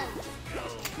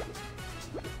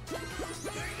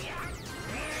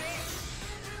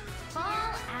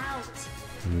 Ball out.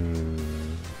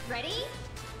 Ready?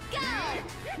 Go!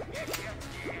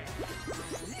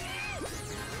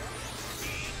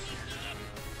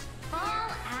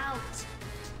 Ball out.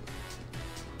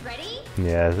 Ready?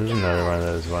 Yeah, this is another one of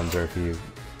those ones where if you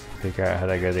figure out how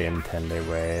to go the intended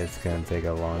way, it's gonna take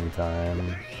a long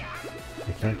time.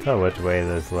 I can't tell which way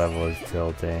this level is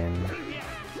tilting.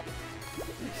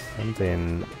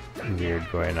 Something weird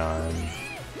going on.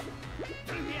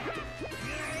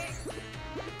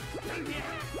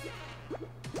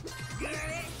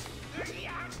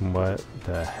 What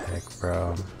the heck,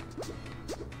 bro?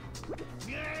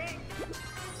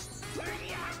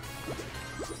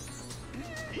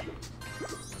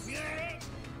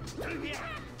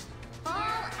 Ball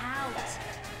out.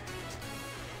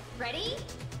 Ready?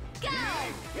 Go!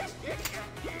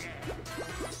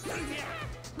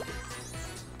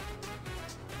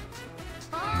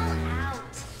 Ball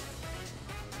out.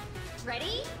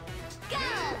 Ready? Go!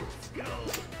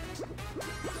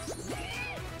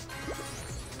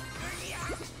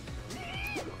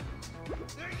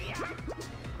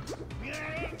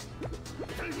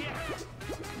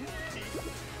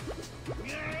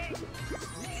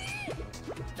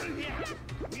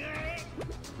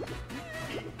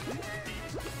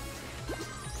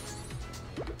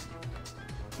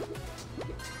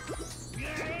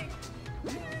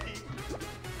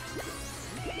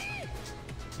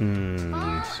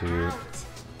 Ball Shoot. out.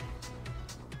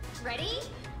 Ready?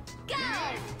 Go!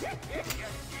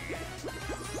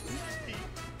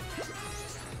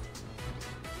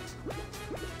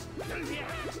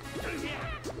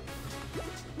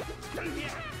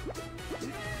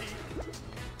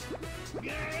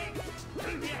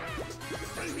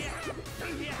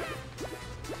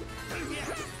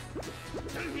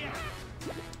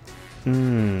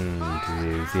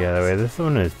 Jeez. Yeah, the way this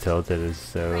one is tilted is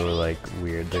so, like,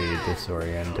 weirdly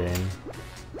disorienting.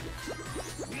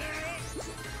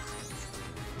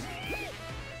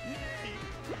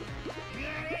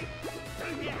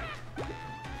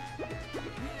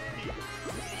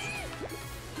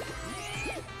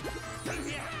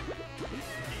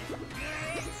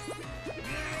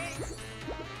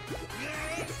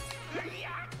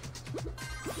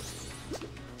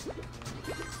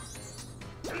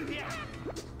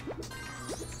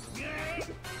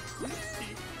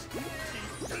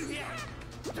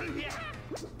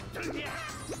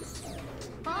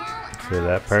 So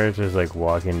that part is just like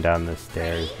walking down the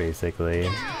stairs basically.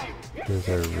 These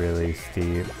are really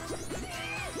steep.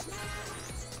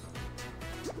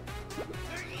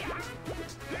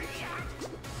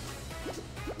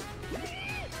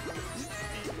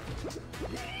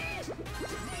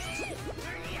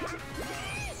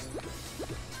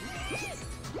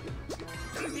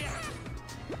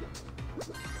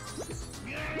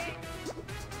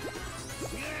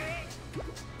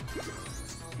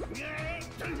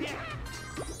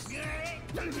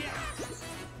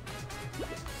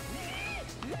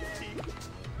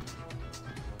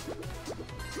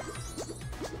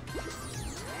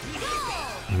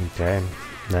 Okay,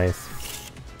 nice.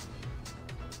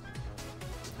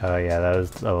 Oh yeah, that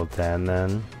was level 10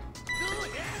 then.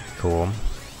 Cool.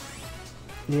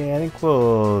 Yeah, I think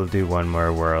we'll do one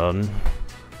more world.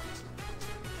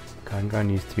 Gon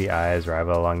used to be Ai's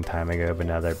rival a long time ago, but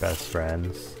now they're best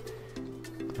friends.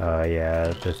 Oh yeah,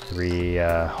 the three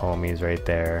homies right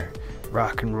there.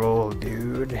 Rock and roll,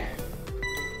 dude.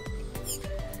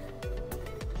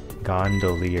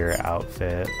 Gondolier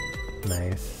outfit.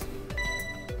 Nice.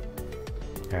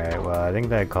 Alright, well I think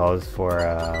that calls for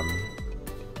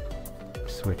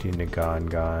switching to Gon.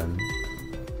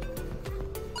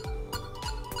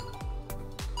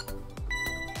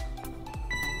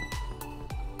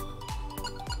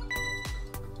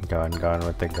 Gon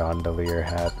with the gondolier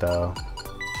hat though.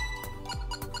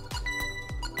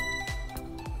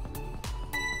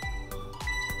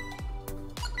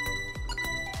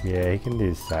 Yeah, he can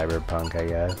do cyberpunk, I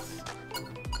guess.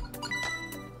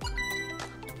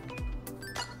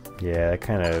 Yeah, that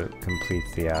kind of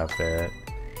completes the outfit.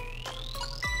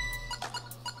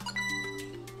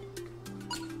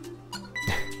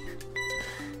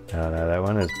 I don't know, that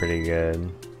one is pretty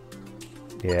good.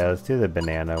 Yeah, let's do the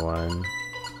banana one.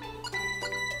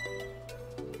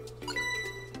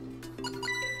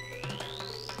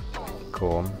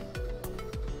 Cool.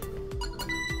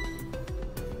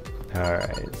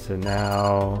 Alright, so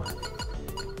now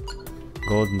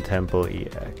Golden Temple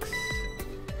EX.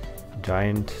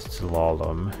 Giant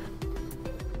Slalom.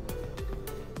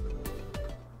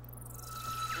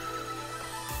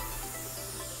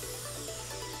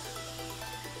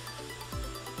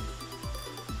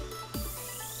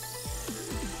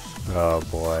 Oh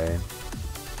boy.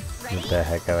 What the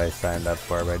heck have I signed up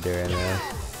for by doing this?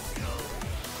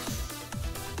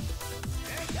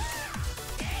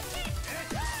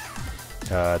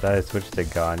 I thought I switched to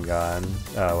Gon. Oh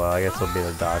well, I guess I'll be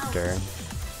the doctor.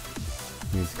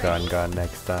 Use Gon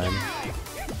next time.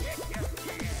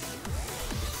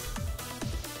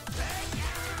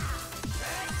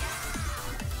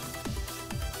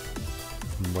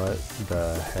 What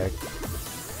the heck?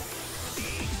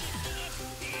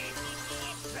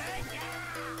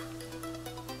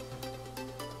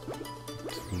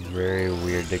 It's very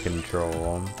weird to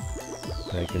control.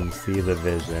 I can see the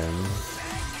vision.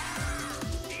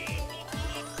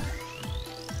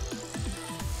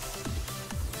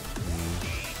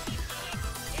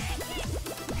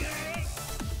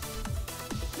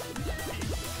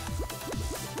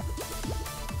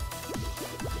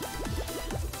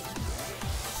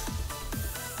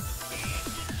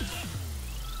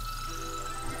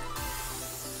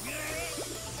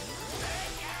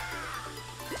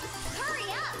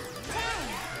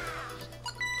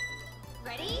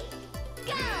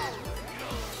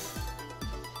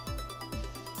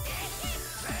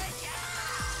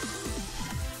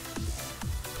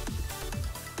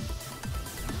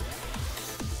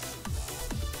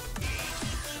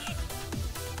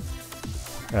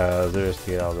 They'll just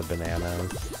get all the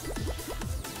bananas.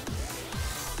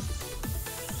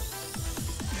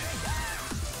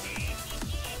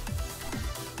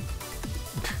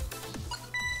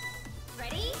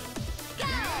 Ready? Go!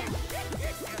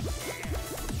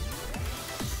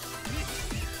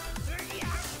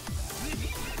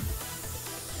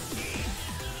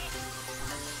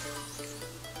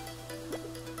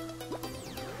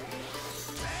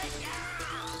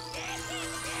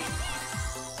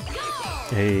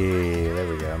 Hey, there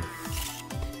we go.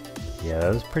 Yeah,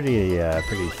 that was pretty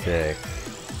sick.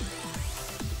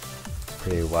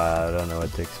 Pretty wild. I don't know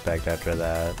what to expect after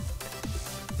that.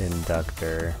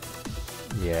 Inductor.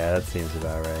 Yeah, that seems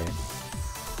about right.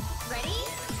 Ready?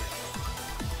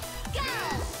 Go!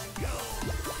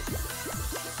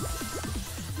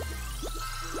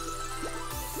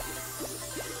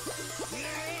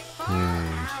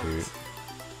 Shoot.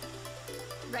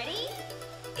 Ready?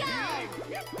 Go!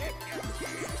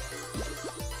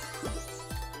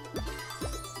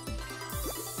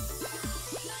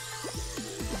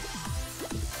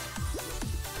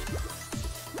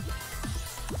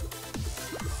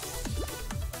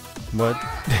 What?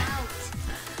 Out.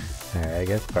 Alright, I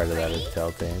guess part of that is Ready?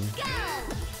 tilting. Go.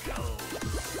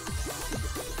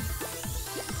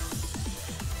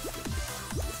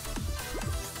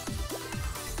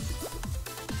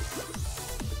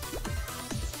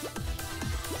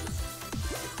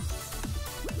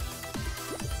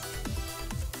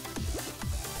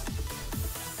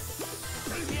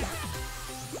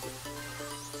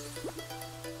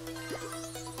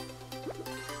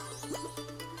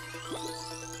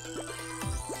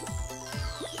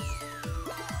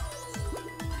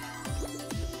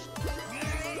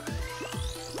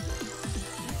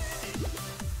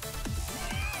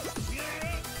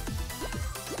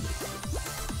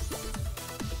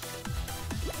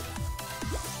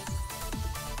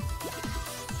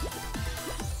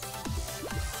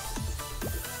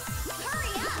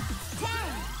 Hurry up! 10,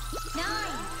 9,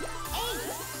 8,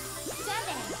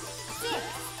 7, 6,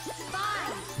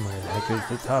 5, Where the heck is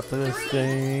the top of this 3,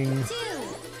 thing? 2,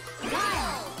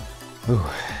 1. Ooh,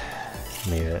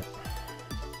 made it.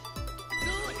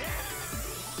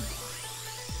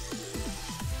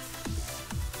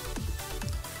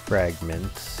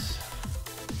 Fragments.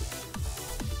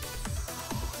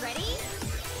 Ready?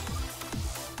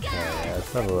 Oh yeah,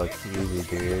 this level looks easy,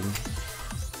 dude.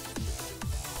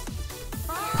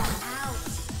 Fall out.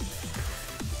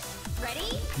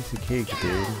 Ready? Piece of cake,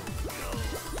 dude.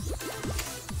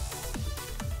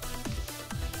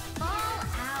 Fall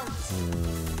out.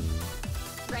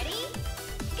 Ready?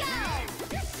 Go!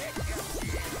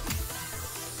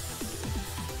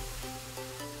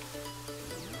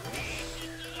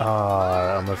 Oh,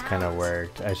 it almost kind of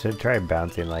worked. I should try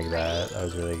bouncing like that. That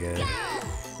was really good.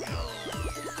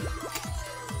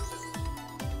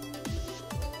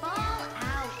 Fall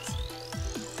out.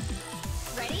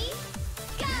 Ready?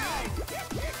 Go!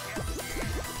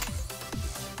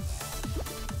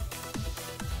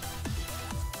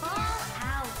 Fall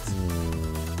out.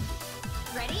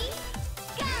 Ready?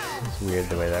 Go! It's weird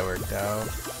the way that worked out.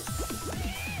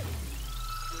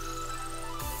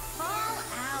 Fall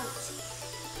out.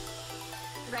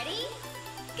 Ready?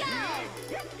 Go!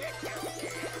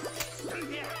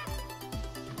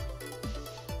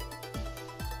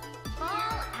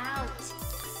 Fall out.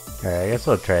 Alright, I guess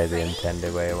we'll try the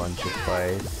intended way once or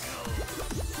twice.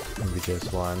 Maybe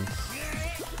just once.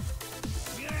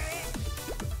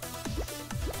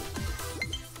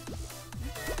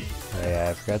 Oh yeah,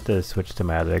 I forgot to switch to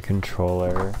my other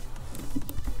controller.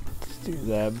 Let's do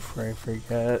that before I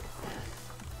forget.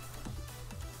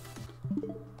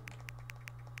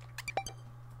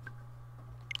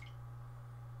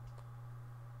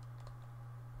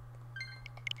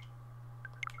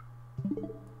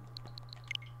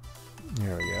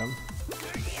 There we go.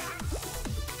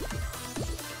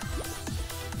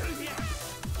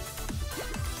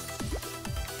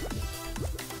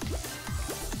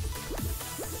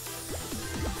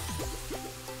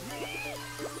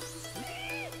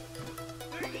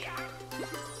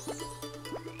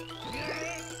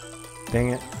 Dang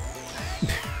it.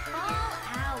 Fall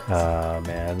out. Oh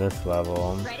man, this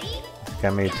level. Ready? It's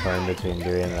got me torn between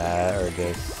doing that or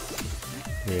just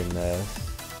doing this.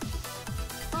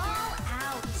 Fall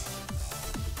out.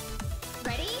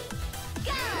 Ready?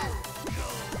 Go!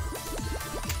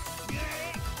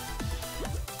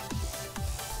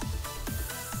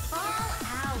 Fall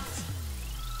out.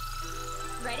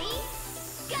 Ready?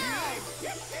 Go!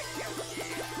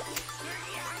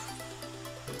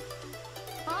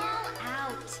 Fall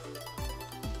out.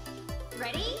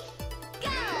 Ready? Go!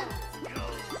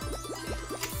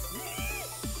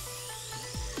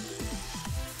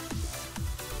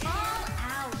 Fall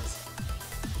out.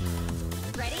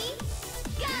 Ready?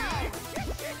 Go!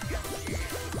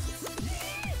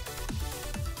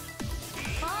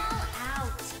 Fall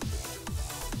out.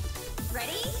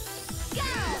 Ready?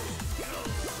 Go!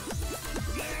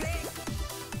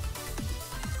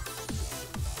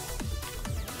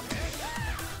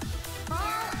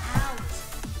 Fall out.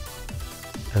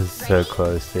 That was so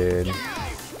close, dude. Go!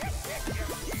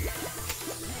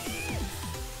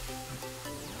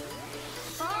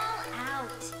 Fall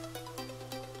out.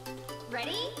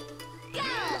 Ready? Go!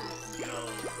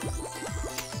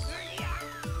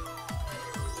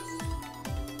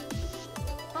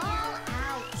 Fall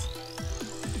out.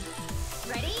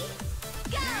 Ready?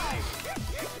 Go!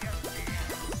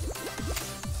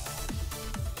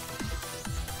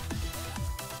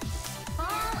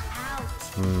 Fall out.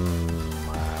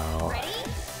 Wow. Ready?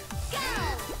 Go!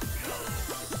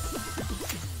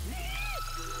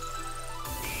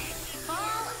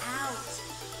 Fall out.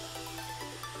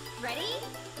 Ready?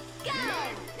 Go!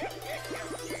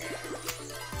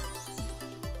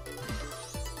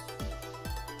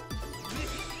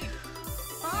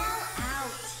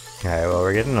 Alright, well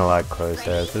we're getting a lot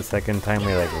closer. It's the second time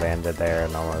we like landed there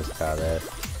and almost got it.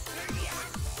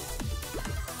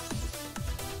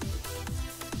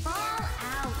 Ball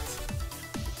out.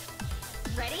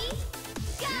 Ready?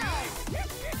 Go!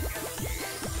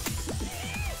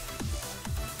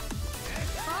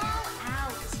 Ball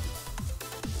out.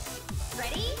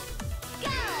 Ready?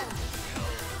 Go!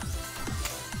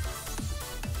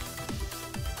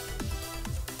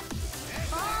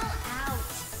 Ball out.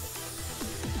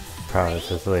 Promise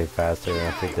this will be faster than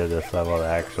if we did this level the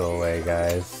actual way,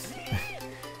 guys.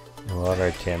 And we'll have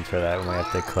our chance for that when we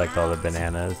have to collect all the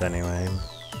bananas anyway.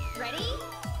 Ready?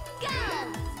 Go!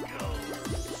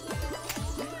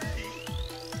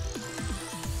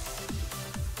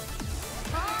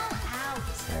 Ball out.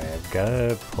 Alright, I've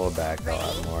gotta pull back a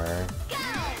lot more. Go!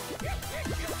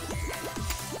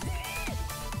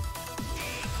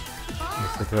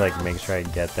 Just have to like make sure I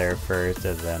get there first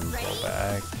and then pull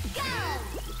back. Go!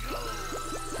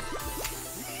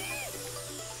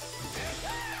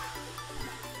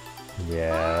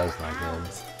 Yeah, that's not good.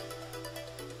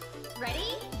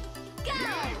 Ready? Go!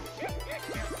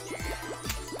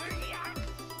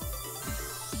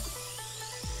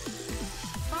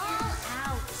 Ball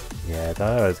out. Yeah, I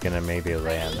thought I was gonna maybe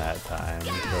land that time. It's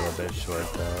a little bit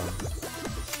short though.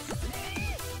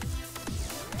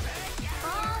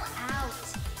 Ball out.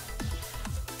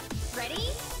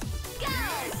 Ready? Go!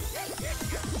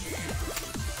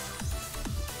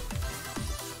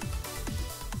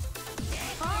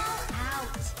 Ball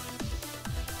out.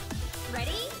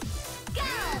 Ready?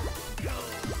 Go!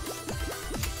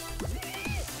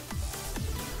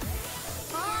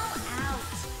 Ball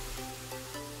out.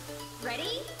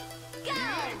 Ready? Go!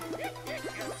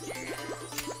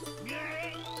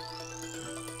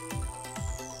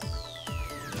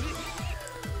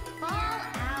 Ball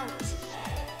out.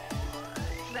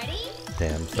 Ready?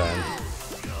 Damn, son.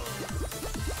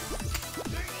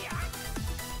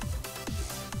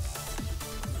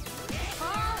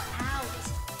 Ball out.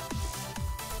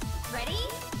 Ready?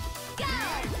 Go!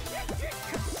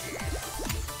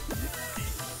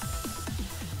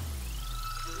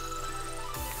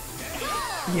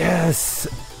 Yes!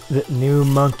 The new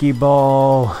monkey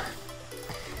ball!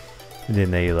 I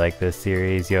didn't know you like this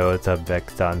series. Yo, what's up,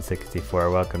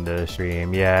 Vexdon64? Welcome to the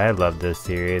stream. Yeah, I love this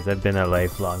series. I've been a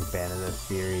lifelong fan of this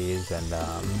series, and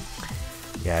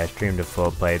yeah, I streamed a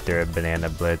full playthrough of Banana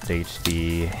Blitz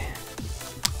HD.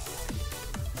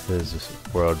 This is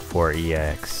World 4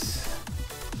 EX.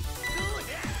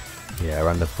 Yeah, we're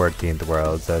on the 14th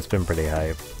world, so it's been pretty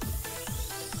hype.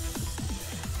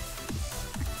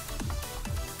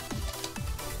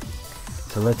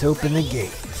 So let's open the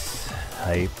gates.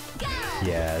 Hype.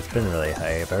 Yeah, it's been really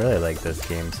hype. I really like this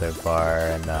game so far,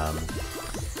 and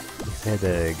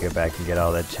excited to go back and get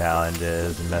all the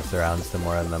challenges and mess around some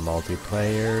more in the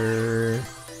multiplayer.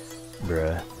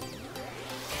 Bruh.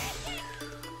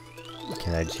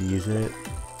 Can I cheese it?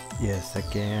 Yes, I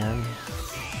can.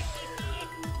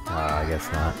 Oh, I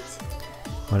guess not.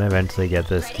 When I eventually get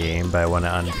this game, but I want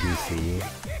it on PC.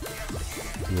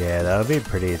 Yeah, that would be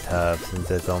pretty tough since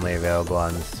it's only available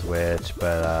on Switch,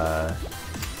 but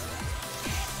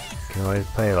you can always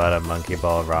play a lot of Monkey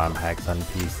Ball ROM hacks on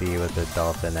PC with the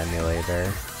Dolphin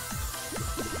emulator.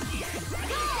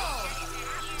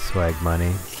 Swag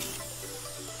money.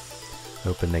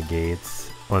 Open the gates.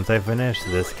 Once I finish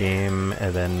this game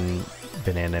and then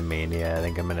Banana Mania, I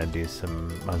think I'm gonna do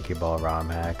some Monkey Ball ROM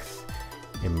hacks.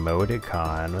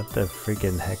 Emoticon? What the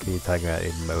freaking heck are you talking about,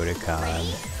 emoticon?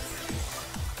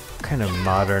 What kind of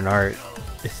modern art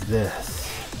is this?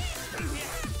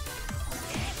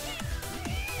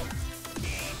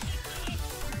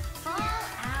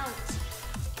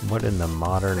 What in the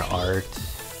modern art?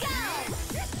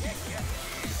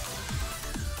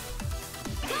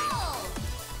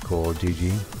 Cool,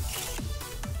 GG.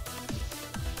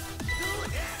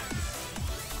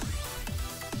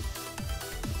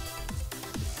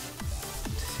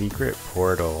 Secret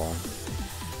portal.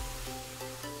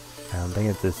 I don't think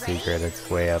it's a secret, it's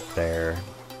way up there.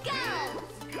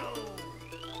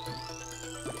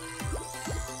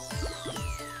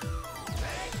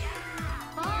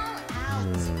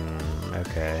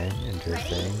 Okay,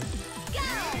 interesting.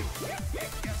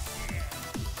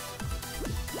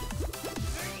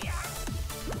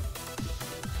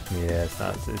 Yeah, it's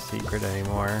not so secret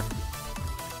anymore.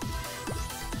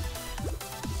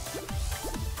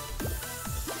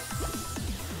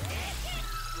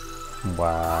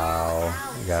 Wow,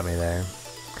 you got me there.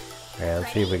 Alright,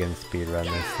 let's see if we can speedrun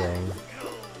this thing.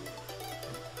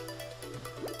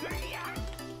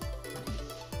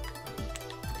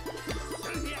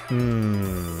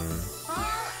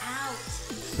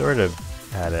 Sort of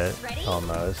Had it. Ready?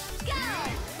 Almost. Go!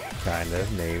 Kind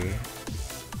of, maybe.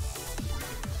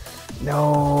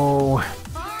 No!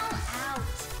 Fall out.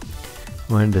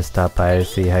 Wanted to stop by to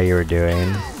see how you were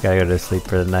doing. Gotta go to sleep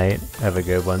for the night. Have a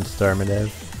good one,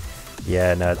 Stormative.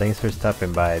 Yeah, no, thanks for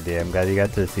stopping by, dude. I'm glad you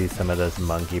got to see some of this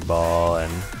Monkey Ball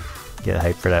and get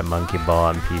hyped for that Monkey Ball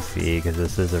on PC, because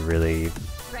this is a really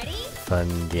Ready?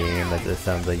 fun game. It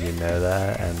sounds like you know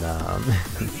that. And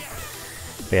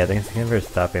but yeah, thanks again for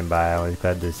stopping by. I was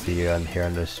glad to see you on here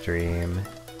on the stream.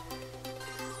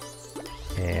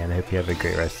 And I hope you have a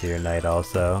great rest of your night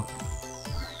also.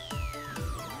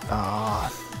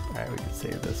 Ah, alright, we can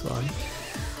save this one.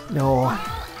 No.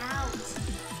 Out.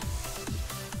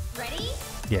 Ready?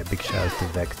 Yeah, big shout out to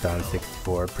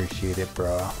Vexdon64. Appreciate it,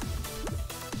 bro.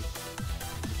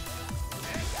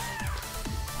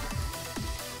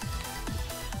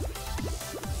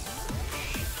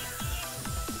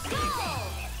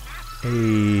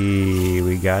 Hey,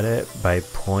 we got it by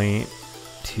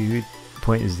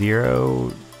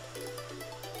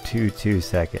 0.22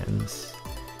 seconds.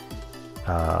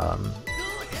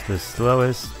 It's the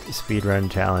slowest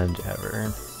speedrun challenge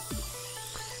ever.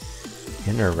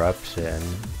 Interruption.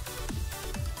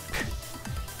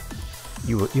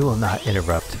 You will not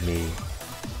interrupt me.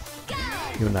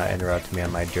 You will not interrupt me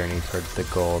on my journey towards the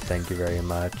goal. Thank you very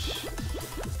much.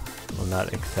 Will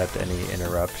not accept any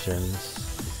interruptions.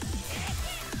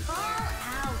 Fall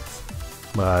out.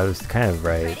 Well, I was kind of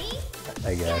right, Ready?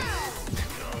 I guess.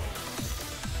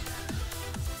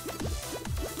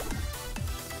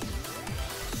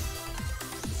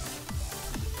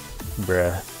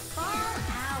 Bruh. Fall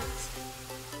out.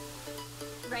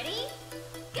 Ready?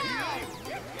 Go!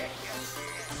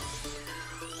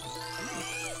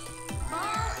 Fall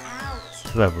out.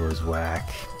 This level was whack.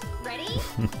 Ready?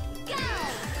 Go!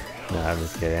 No, I'm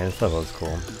just kidding. This level is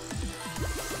cool.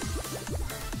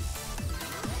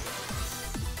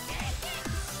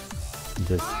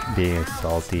 Just being a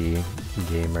salty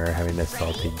gamer, having a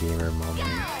salty gamer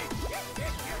moment.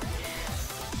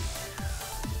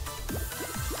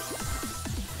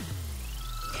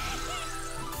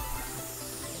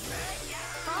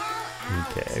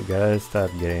 Okay, I've gotta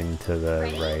stop getting to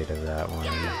the right of that one.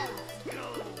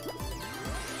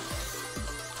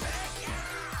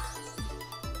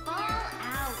 Fall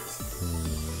out.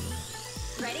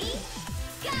 Ready?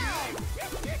 Go!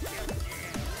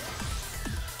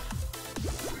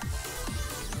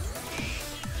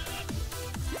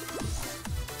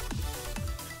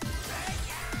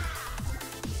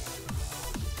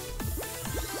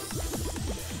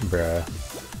 Bruh.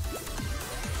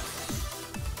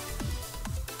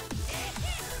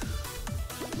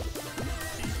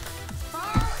 Fall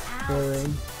out.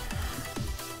 Really?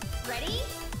 Ready?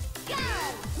 Go!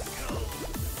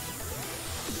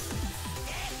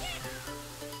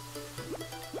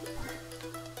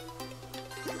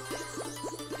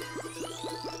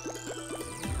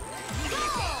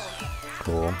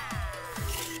 Cool.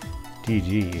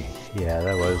 GG. Yeah,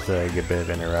 that was a good bit of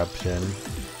interruption.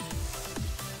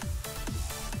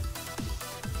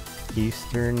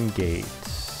 Eastern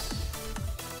Gates.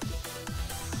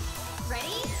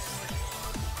 Ready?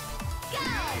 Go!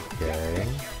 Okay.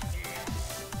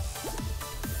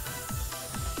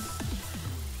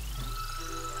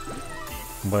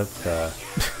 What's Fall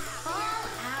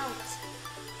out.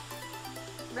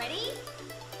 Ready?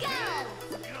 Go!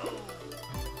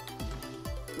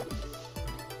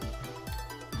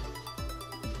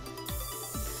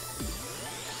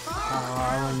 Oh,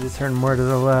 I wanted to turn more to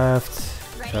the left.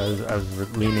 So I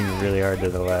was leaning really hard to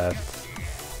the left.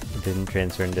 It didn't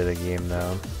transfer into the game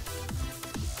though.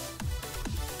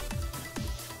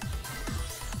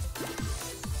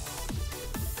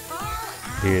 Fall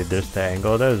out. Dude, just the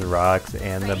angle of those rocks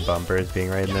and the bumpers being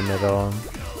right in the middle.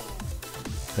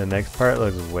 The next part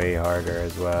looks way harder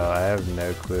as well. I have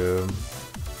no clue.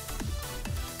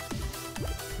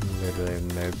 Literally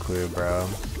have no clue, bro.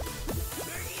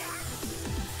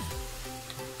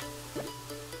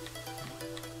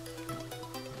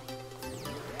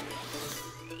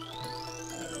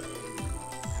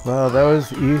 Well, that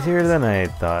was easier than I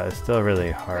thought. It's still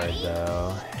really hard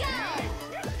though.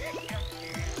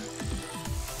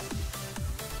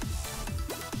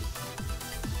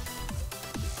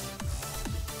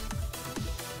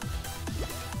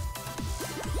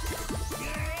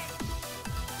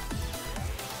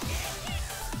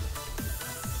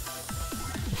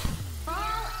 Fall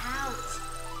out.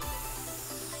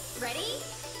 Ready?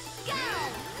 Go!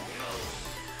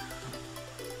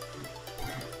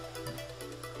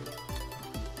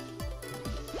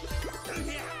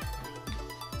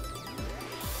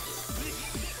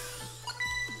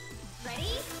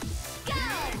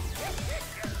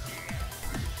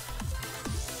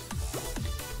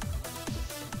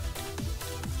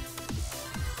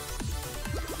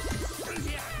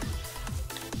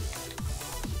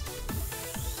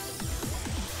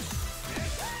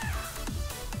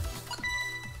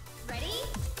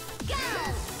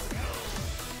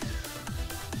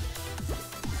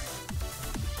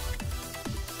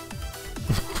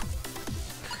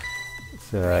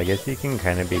 So I guess you can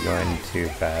kind of be going too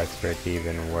fast for it to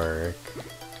even work.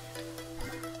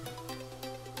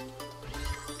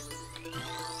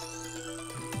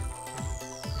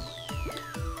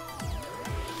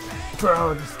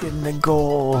 Bro, just getting the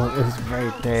goal. It was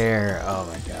right there. Oh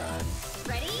my god.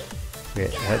 Ready?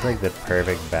 It had like the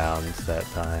perfect bounce that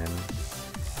time.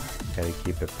 Gotta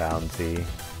keep it bouncy.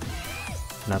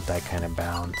 Not that kind of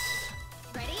bounce.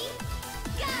 Ready?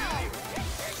 Go!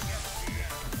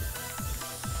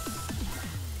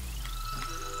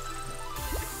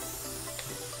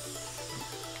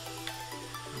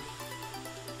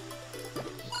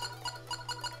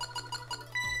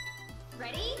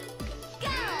 Ready? Go!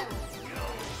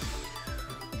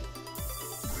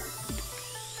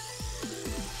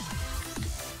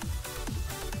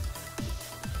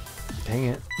 Dang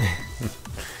it.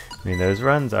 I mean, those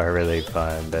runs are really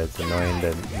fun, but it's annoying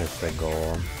to miss the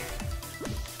goal.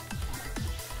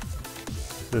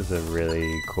 This is a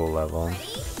really cool level.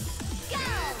 Ready? Go!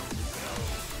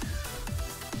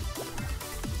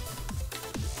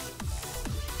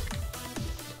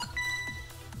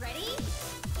 Ready?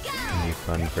 Go! It'd be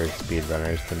fun for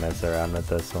speedrunners to mess around with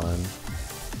this one.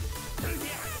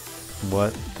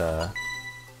 What the?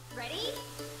 Ready?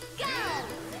 Go!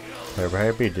 There'd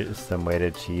probably be just some way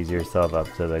to cheese yourself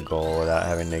up to the goal without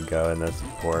having to go in this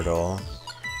portal.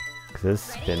 'Cause this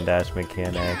spin dash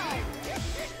mechanic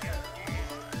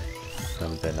is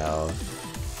something else.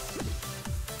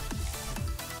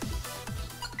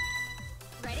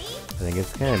 Ready? I think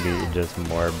it's gonna be just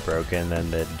more broken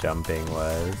than the jumping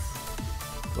was.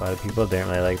 A lot of people didn't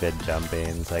really like the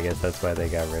jumping, so I guess that's why they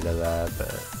got rid of that,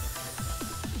 but...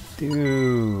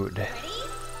 Dude! Ready?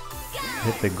 Go!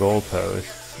 Hit the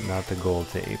goalpost. Not the goal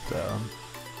tape, though.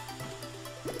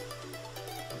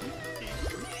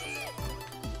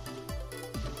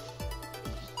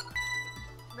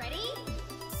 Ready?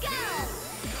 Go!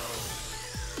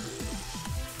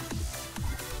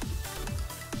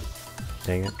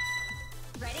 Dang it.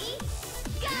 Ready?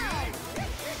 Go!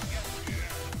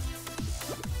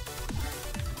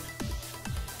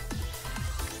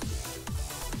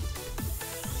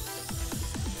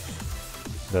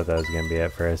 Thought that was gonna be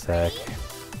it for a sec.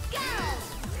 Go!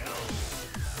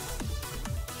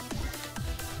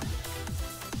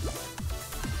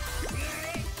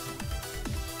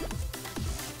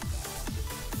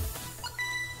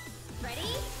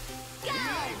 Ready? Go!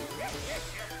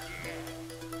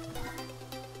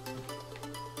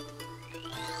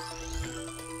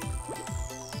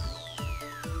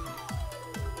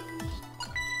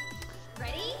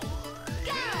 Ready?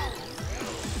 Go!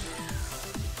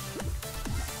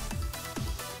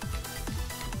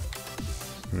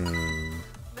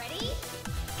 Ready?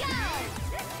 Go!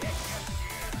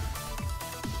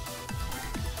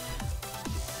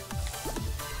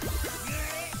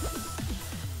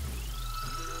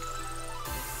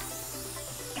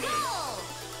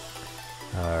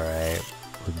 Alright,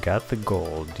 we got the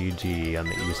gold. GG on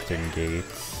the Eastern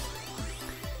Gates.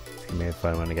 It's gonna be a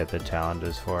fun one to get the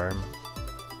challenges for.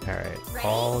 Alright,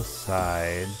 all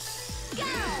sides. Go!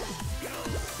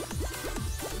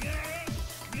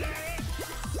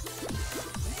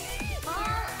 Fall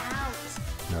out.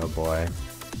 Oh boy.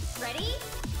 Ready?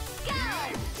 Go!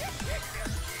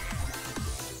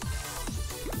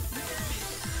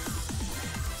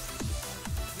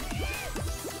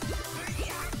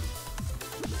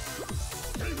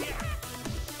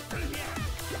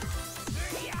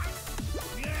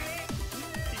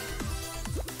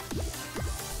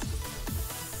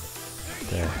 What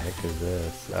the heck is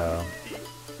this? Oh.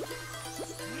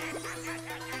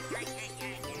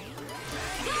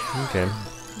 Okay,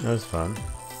 that was fun.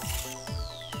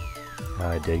 Oh,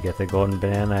 I did get the golden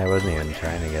banana. I wasn't even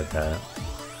trying to get that.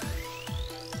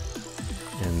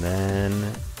 And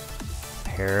then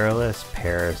perilous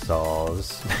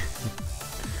parasols.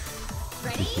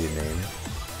 That's a cute name.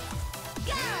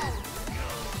 Go!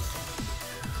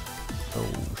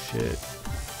 Oh shit.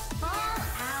 Fall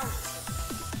out.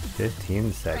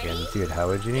 15 seconds. Dude, how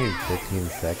would you need 15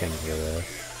 seconds for this?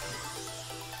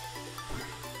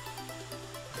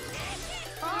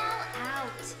 Fall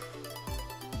out.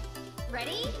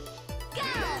 Ready? Go!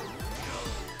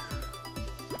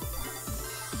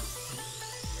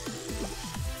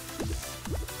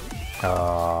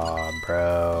 Oh,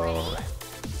 bro.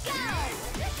 Go!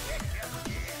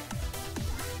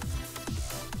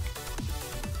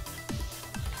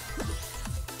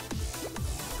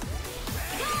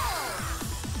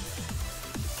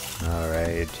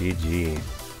 Alright, GG.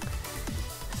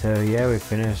 So yeah, we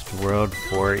finished World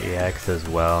 4 EX as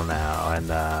well now, and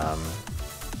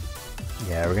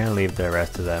yeah, we're gonna leave the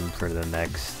rest of them for the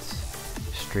next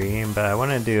stream, but I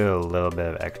want to do a little bit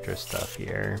of extra stuff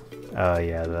here. Oh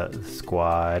yeah, the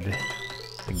squad,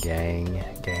 the gang.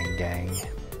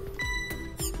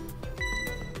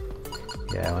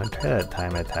 Yeah, I want to try that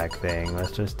time attack thing.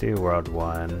 Let's just do World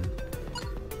 1.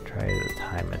 Try the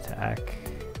time attack.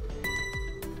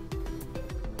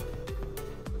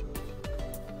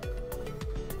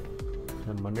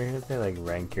 I'm wondering if they like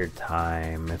rank your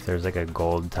time, if there's like a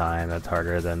gold time that's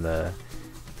harder than the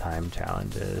time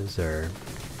challenges or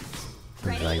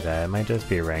something like that. It might just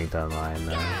be ranked online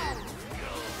though.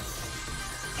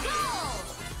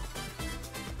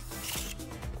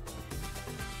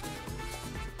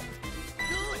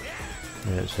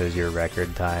 And it shows your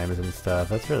record times and stuff.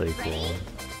 That's really cool.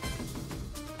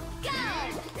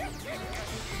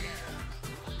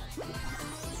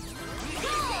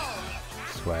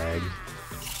 Swag.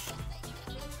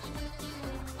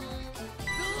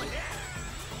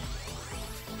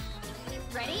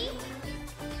 Ready?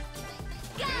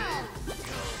 Go!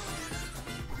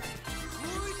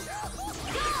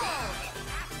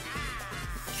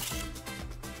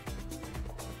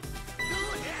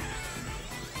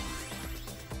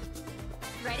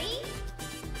 Ready?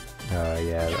 Oh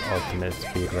yeah, the ultimate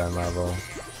speedrun level.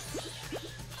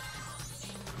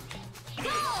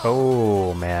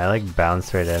 Oh man, I like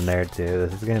bounced right in there too.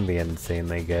 This is gonna be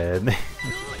insanely good.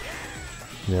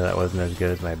 You know, that wasn't as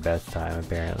good as my best time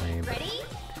apparently, but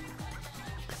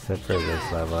except for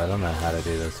this level, I don't know how to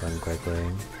do this one quickly.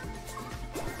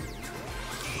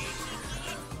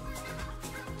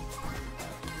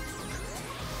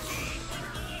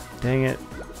 Dang it.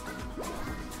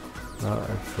 Oh,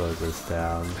 I slowed this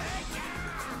down.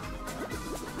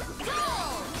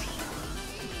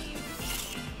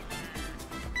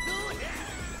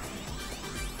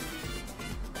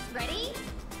 Ready?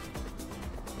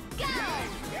 Go!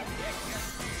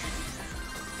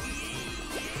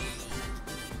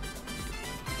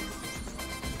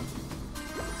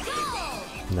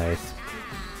 Nice.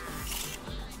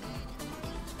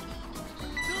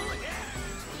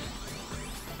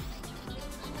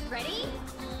 Ready?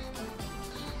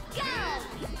 Go!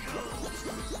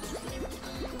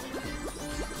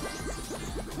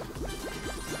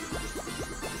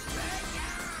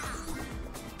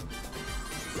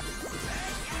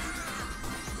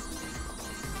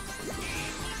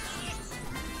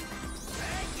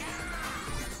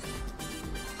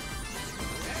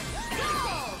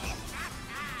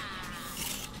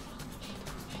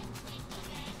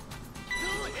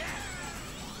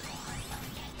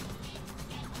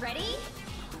 Ready?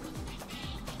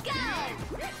 Go!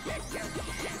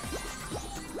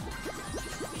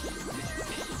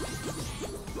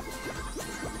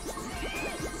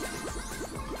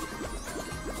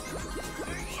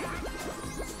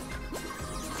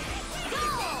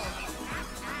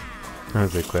 That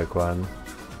was a quick one.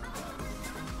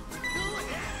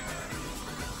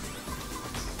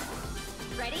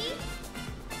 Ready?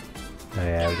 Oh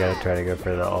yeah, we gotta try to go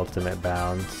for the ultimate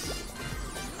bounce.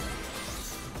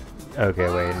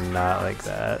 Okay, wait, not like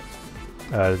that.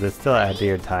 Does it still add to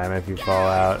your time if you fall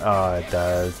out? Oh, it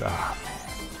does. Oh,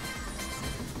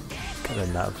 man. Gotta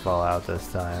not fall out this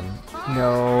time.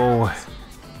 No!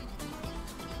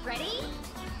 Ready?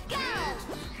 Go!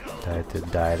 I had to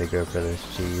die to go for this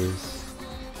cheese.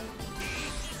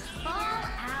 Fall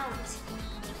out.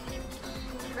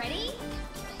 Ready?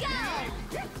 Go!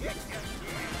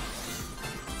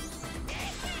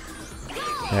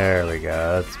 There we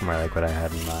go, that's more like what I had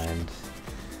in mind.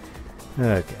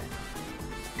 Okay.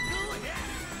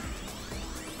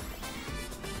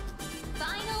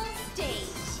 Final stage.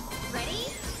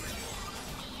 Ready?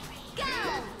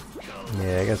 Go!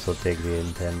 Yeah, I guess we'll take the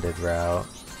intended route.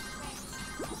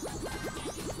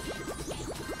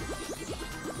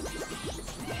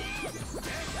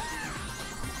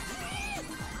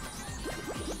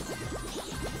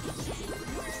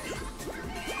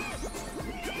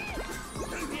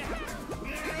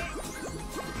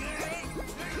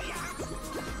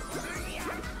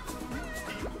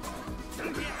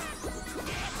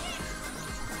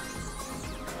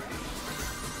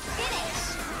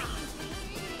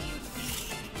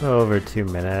 Over 2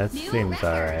 minutes, seems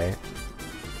alright.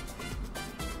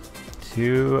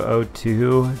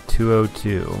 202,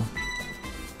 202.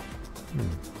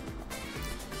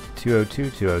 202,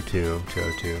 202,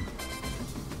 202.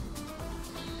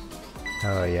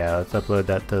 Oh yeah, let's upload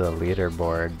that to the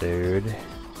leaderboard, dude.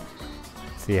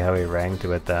 See how we ranked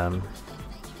with them.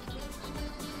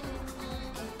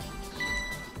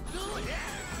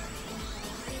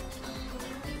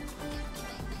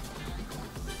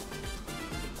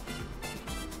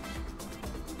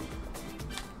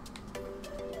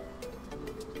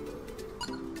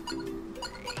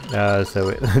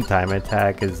 So time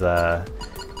attack is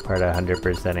part of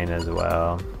 100%ing as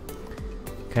well.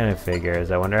 Kind of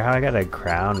figures. I wonder how I got a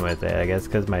crown with it. I guess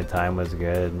because my time was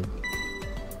good.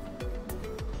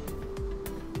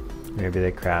 Maybe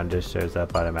the crown just shows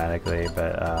up automatically,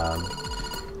 but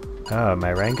oh,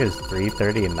 my rank is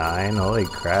 339. Holy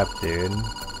crap, dude.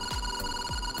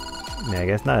 I mean, I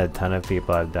guess not a ton of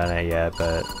people have done it yet,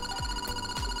 but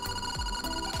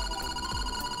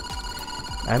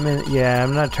I'm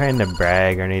not trying to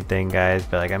brag or anything, guys,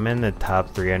 but like I'm in the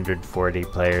top 340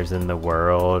 players in the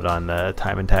world on the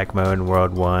time attack mode in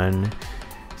World 1.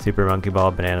 Super Monkey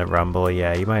Ball, Banana Rumble.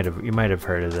 Yeah, you might have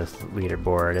heard of this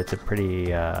leaderboard. It's a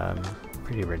pretty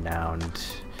renowned,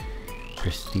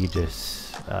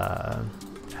 prestigious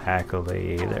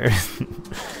accolade.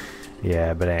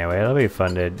 Yeah, but anyway, it'll be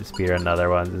fun to speedrun other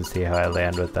ones and see how I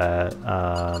land with that.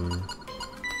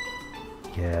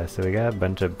 Yeah, so we got a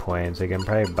bunch of points. We can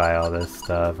probably buy all this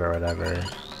stuff or whatever.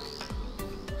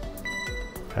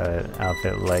 An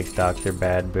outfit like Dr.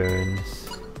 Bad Boons.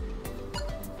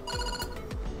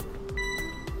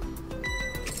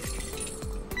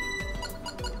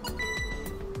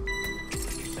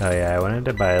 Oh yeah, I wanted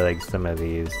to buy like some of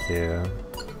these too.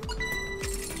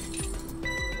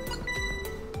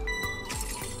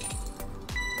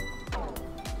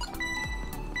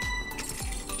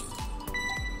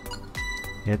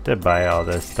 You have to buy all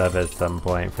this stuff at some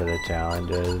point for the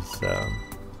challenges, so.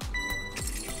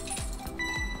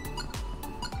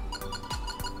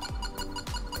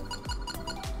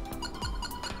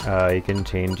 You can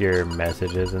change your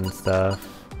messages and stuff.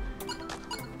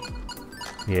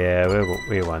 Yeah,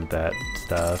 we want that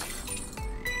stuff.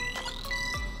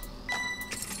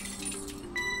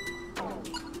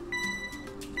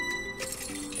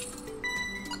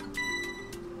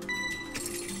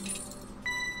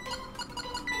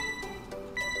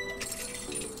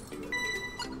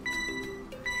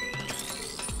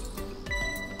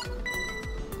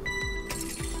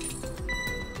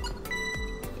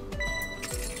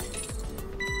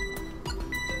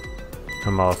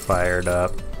 I'm all fired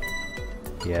up.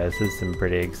 Yeah, this is some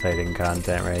pretty exciting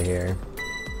content right here.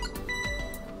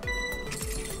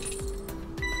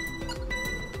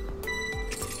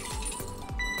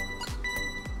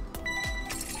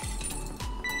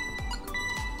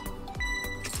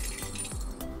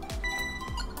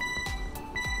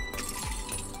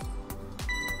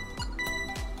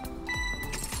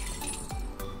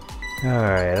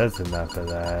 Alright, that's enough of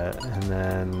that. And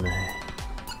then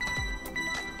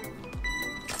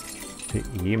the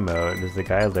emote. Does the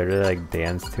guy literally like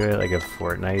dance to it like a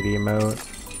Fortnite emote?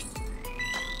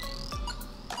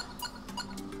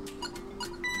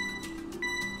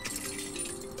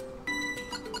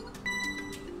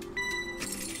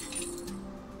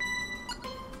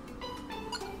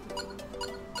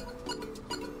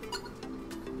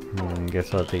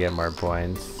 Guess we'll have to get more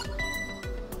points.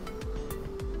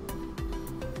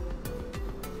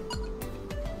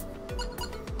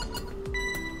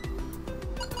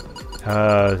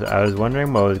 I was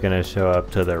wondering what was going to show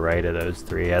up to the right of those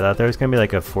three. I thought there was going to be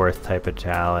like a fourth type of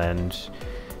challenge,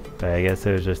 but I guess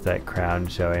it was just that crown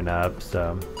showing up,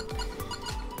 so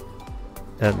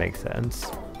that makes sense.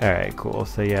 Alright, cool.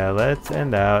 So yeah, let's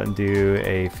end out and do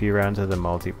a few rounds of the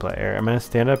multiplayer. I'm going to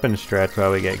stand up and stretch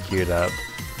while we get queued up,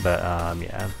 but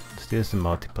yeah, let's do some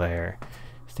multiplayer.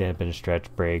 Stand up and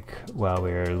stretch break while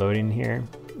we're loading here.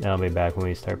 And I'll be back when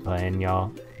we start playing,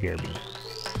 y'all. Hear me.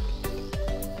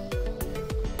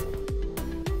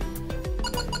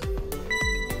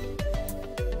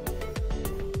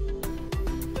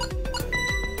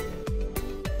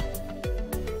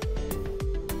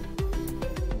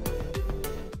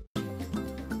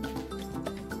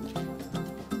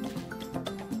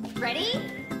 Ready?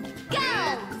 Go!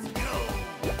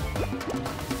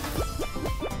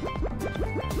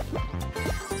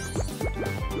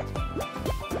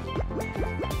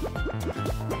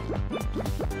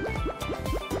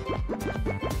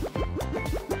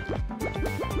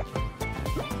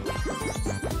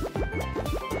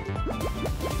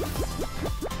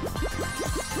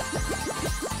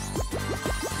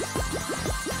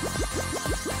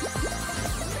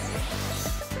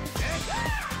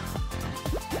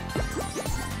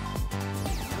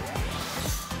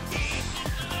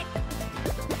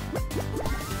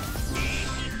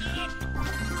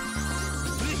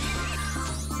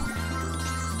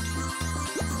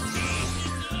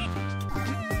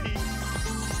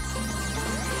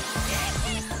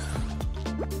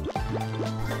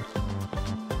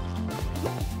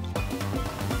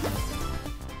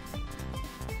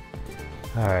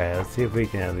 Alright, let's see if we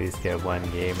can at least get one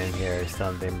game in here or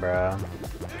something, bro.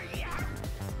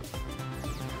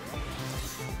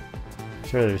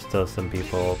 sure there's still some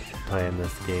people playing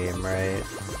this game, right?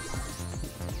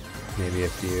 Maybe a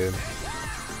few.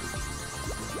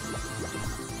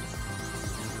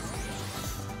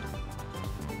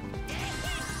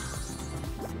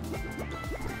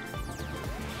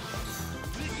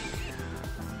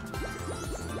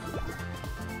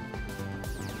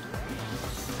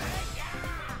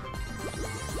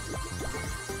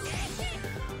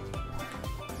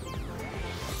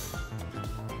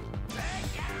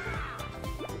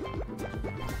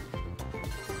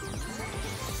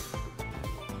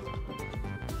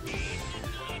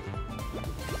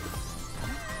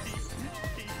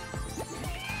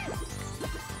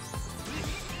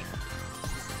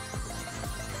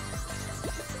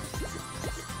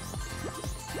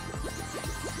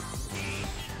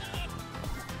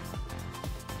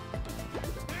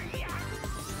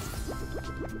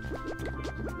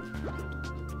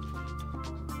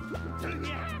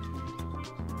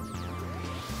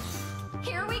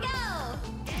 Here we go.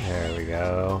 There we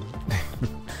go.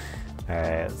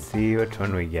 Alright, let's see which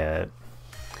one we get.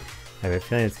 I have a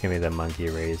feeling it's gonna be the monkey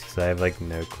race because I have like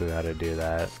no clue how to do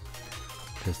that.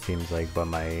 Just seems like what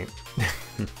my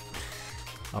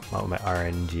what my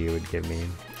RNG would give me.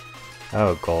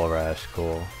 Oh, Goal Rush,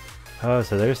 cool. Oh,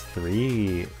 so there's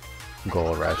 3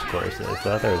 Goal Rush courses. I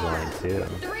thought there was only 2.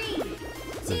 3,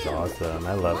 This is awesome.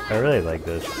 I really like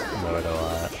this mode a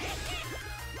lot.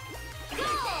 go.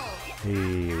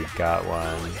 Hey, we got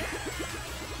one.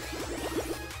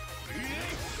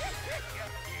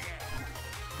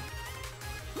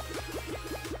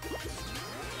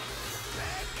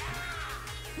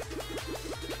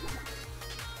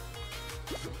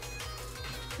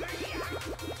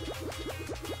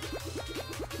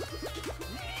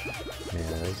 Yeah,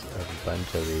 there's a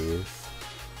bunch of these.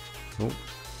 Oh,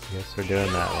 guess we're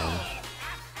doing that one.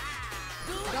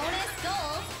 Bonus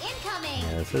goals incoming.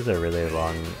 Yeah, this is a really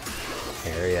long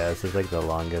area. This is like the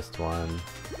longest one.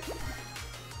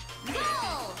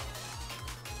 Goal.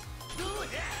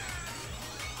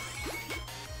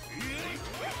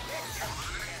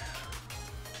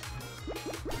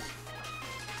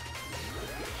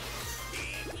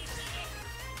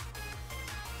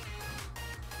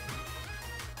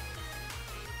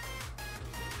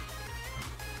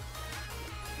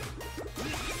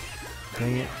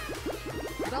 Dang it.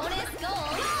 Bonus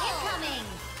goals incoming.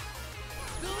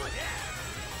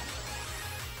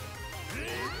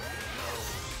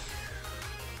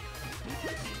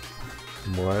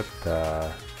 What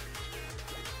the?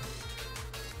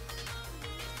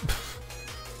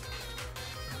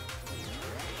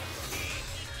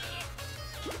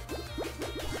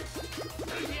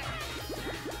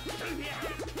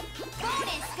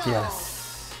 Bonus goal.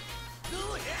 Yes.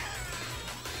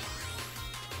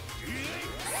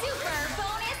 Super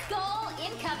bonus goal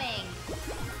incoming.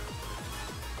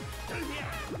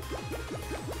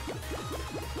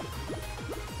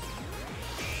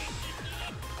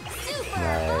 Super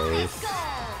bonus Nice. goal.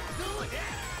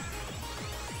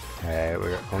 Alright,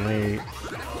 we're only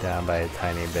down by a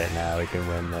tiny bit now. We can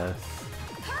win this.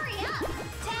 Hurry up.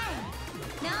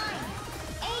 10, 9,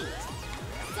 8,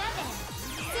 7,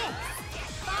 6,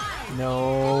 5,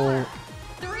 No.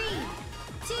 3,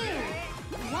 2,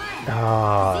 1.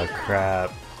 Oh, 0.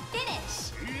 crap.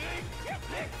 Finish.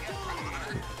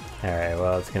 Alright,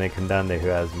 well, it's gonna come down to who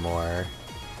has more.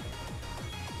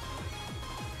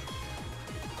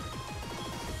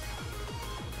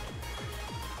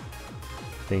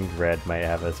 I think red might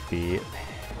have us beat.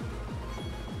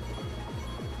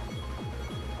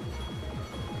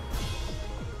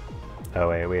 Oh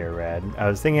wait, we are red. I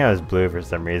was thinking I was blue for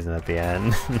some reason at the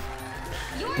end.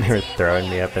 Your They were team throwing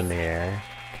me wins. up in the air.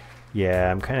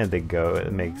 Yeah, I'm kind of the goat.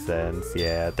 It makes sense.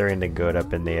 Yeah, throwing the goat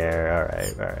up in the air.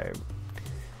 Alright, alright.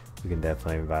 We can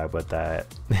definitely vibe with that.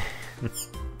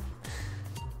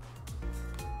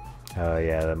 Oh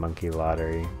yeah, the monkey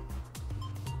lottery.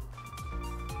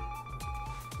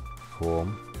 Cool.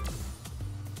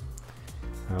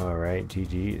 Alright,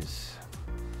 GG's.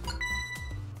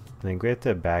 I think we have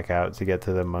to back out to get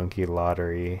to the monkey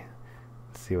lottery.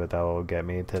 See what that will get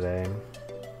me today.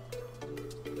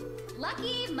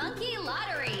 Lucky Monkey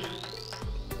Lottery.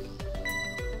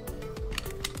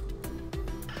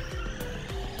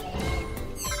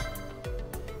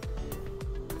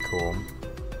 Cool.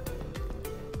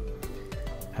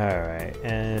 Alright,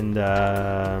 and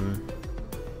yeah,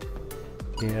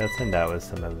 let's end out with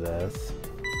some of this.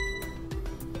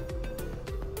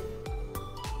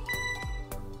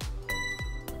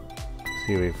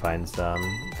 See if we find some.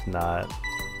 If not,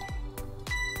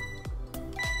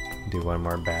 do one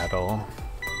more battle.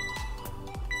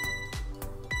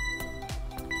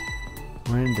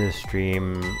 Wanted to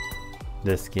stream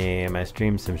this game. I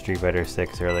streamed some Street Fighter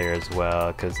 6 earlier as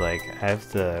well, because like I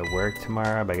have to work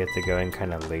tomorrow, but I get to go in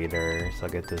kind of later, so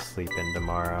I'll get to sleep in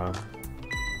tomorrow.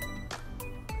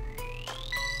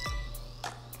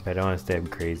 I don't want to stay up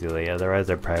crazy late, otherwise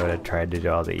I probably would have tried to do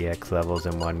all the EX levels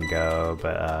in one go,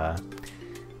 but I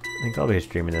think I'll be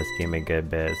streaming this game a good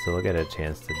bit, so we'll get a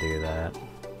chance to do that.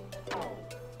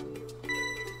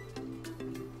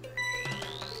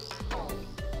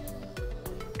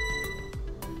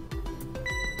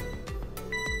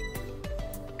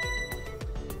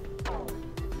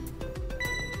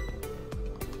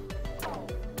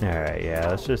 Alright, yeah,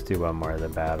 let's just do one more of the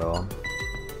battle.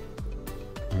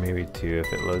 Maybe two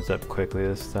if it loads up quickly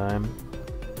this time.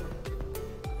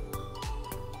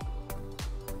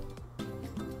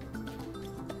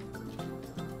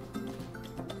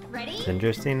 Ready? It's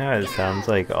interesting how it sounds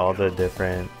like all the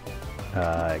different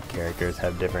characters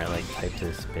have different like types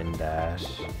of spin dash.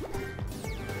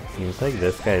 Seems like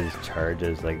this guy's charge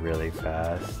is like really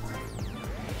fast.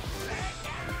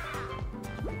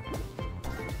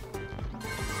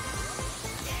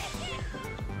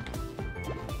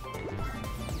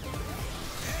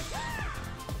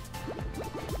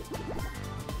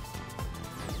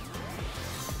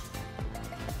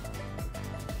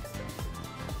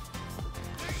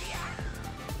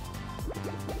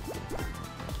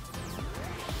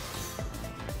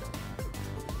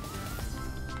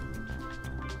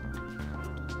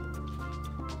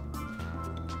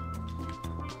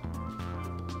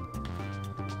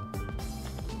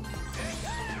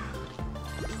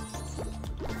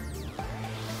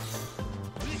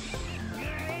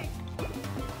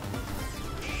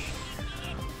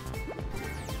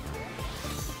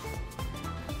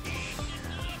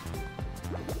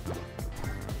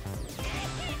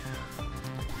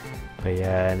 But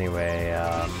yeah, anyway,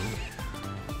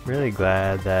 really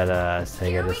glad that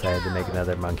Sega decided to make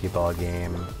another Monkey Ball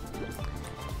game.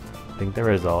 I think the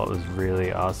result was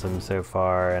really awesome so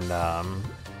far, and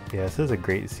yeah, this is a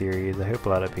great series. I hope a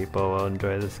lot of people will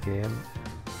enjoy this game.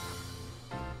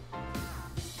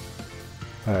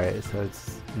 Alright, so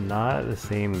it's not the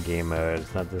same game mode,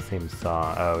 it's not the same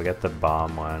song. Oh, we got the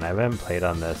bomb one. I haven't played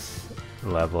on this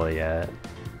level yet.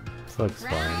 This looks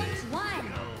fun. Round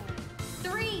one.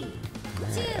 3,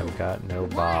 2, I've got no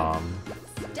bomb.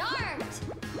 start.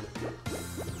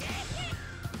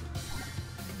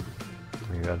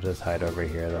 Maybe I'll just hide over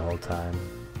here the whole time.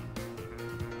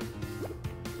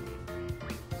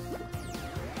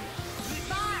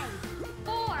 Five,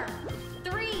 4,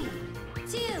 3,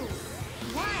 2,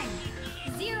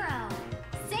 1, 0.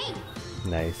 Safe.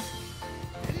 Nice.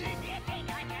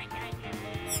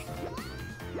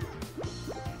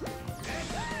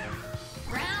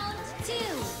 Round 2.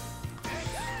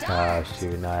 Ah, Start.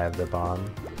 shoot, now I have the bomb.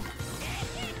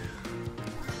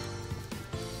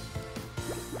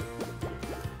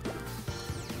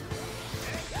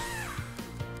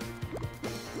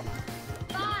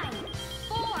 Five,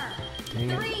 4, Dang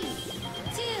it. 3,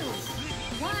 2,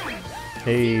 1.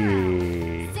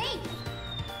 Hey!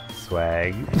 Safe.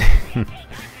 Swag.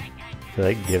 To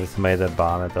like give somebody the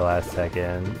bomb at the last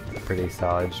second. Pretty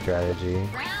solid strategy.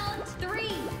 Round 3.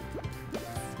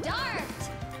 Start.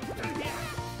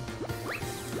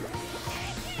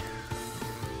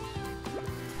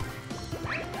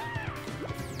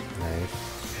 Nice.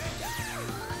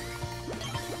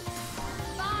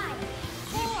 5,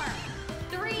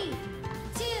 4, 3,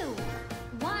 2,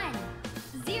 1,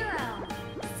 0.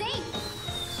 Safe.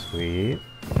 Sweet.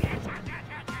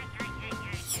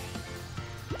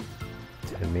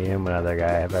 To me and one other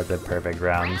guy have had the perfect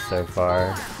round so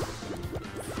far.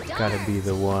 Gotta be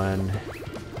the one.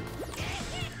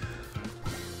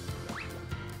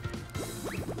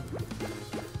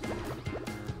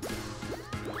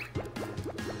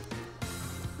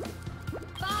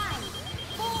 Five,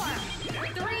 4,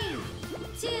 3,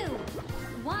 2,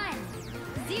 1,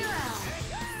 0.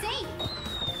 Safe.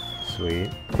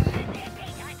 Sweet.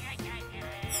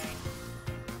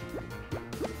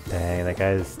 Dang, that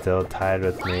guy's still tied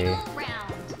with me. Final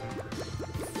round.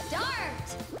 Start.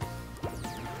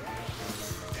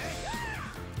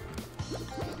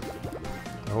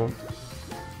 Oh.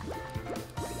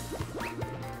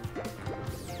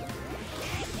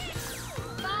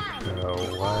 Five, Oh,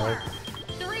 what?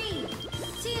 3,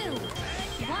 2,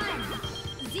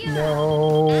 1, 0.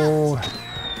 No.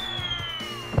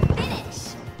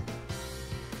 Finish.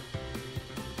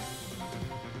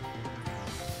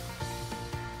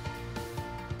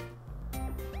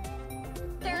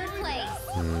 Third place.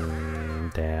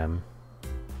 Damn.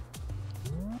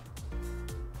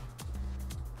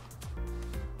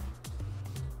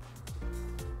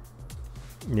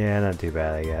 Yeah, not too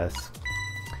bad, I guess.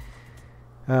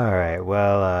 Alright,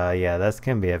 well, yeah, that's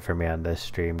gonna be it for me on this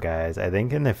stream, guys. I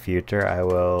think in the future I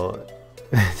will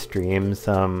stream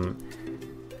some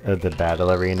of the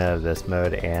battle arena of this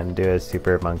mode and do a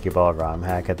Super Monkey Ball ROM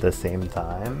hack at the same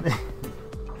time.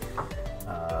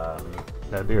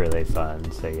 That'd be really fun,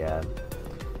 so yeah,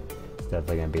 it's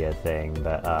definitely gonna be a thing.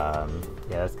 But yeah,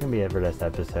 that's gonna be it for this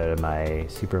episode of my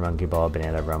Super Monkey Ball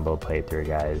Banana Rumble playthrough,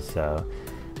 guys. So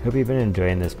hope you've been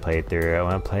enjoying this playthrough. I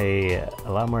want to play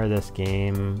a lot more of this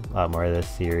game, a lot more of this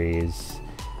series,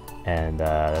 and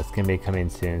that's going to be coming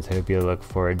soon, so I hope you look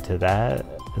forward to that,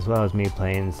 as well as me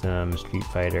playing some Street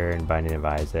Fighter and Binding of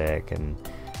Isaac and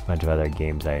a bunch of other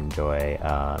games I enjoy.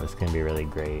 It's going to be really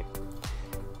great.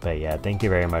 But yeah, thank you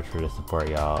very much for the support,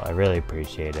 y'all. I really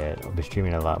appreciate it. I'll be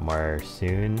streaming a lot more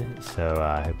soon, so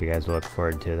I hope you guys will look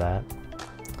forward to that.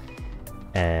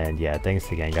 And yeah,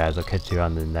 thanks again, guys. I'll catch you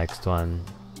on the next one.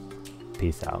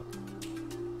 Peace out.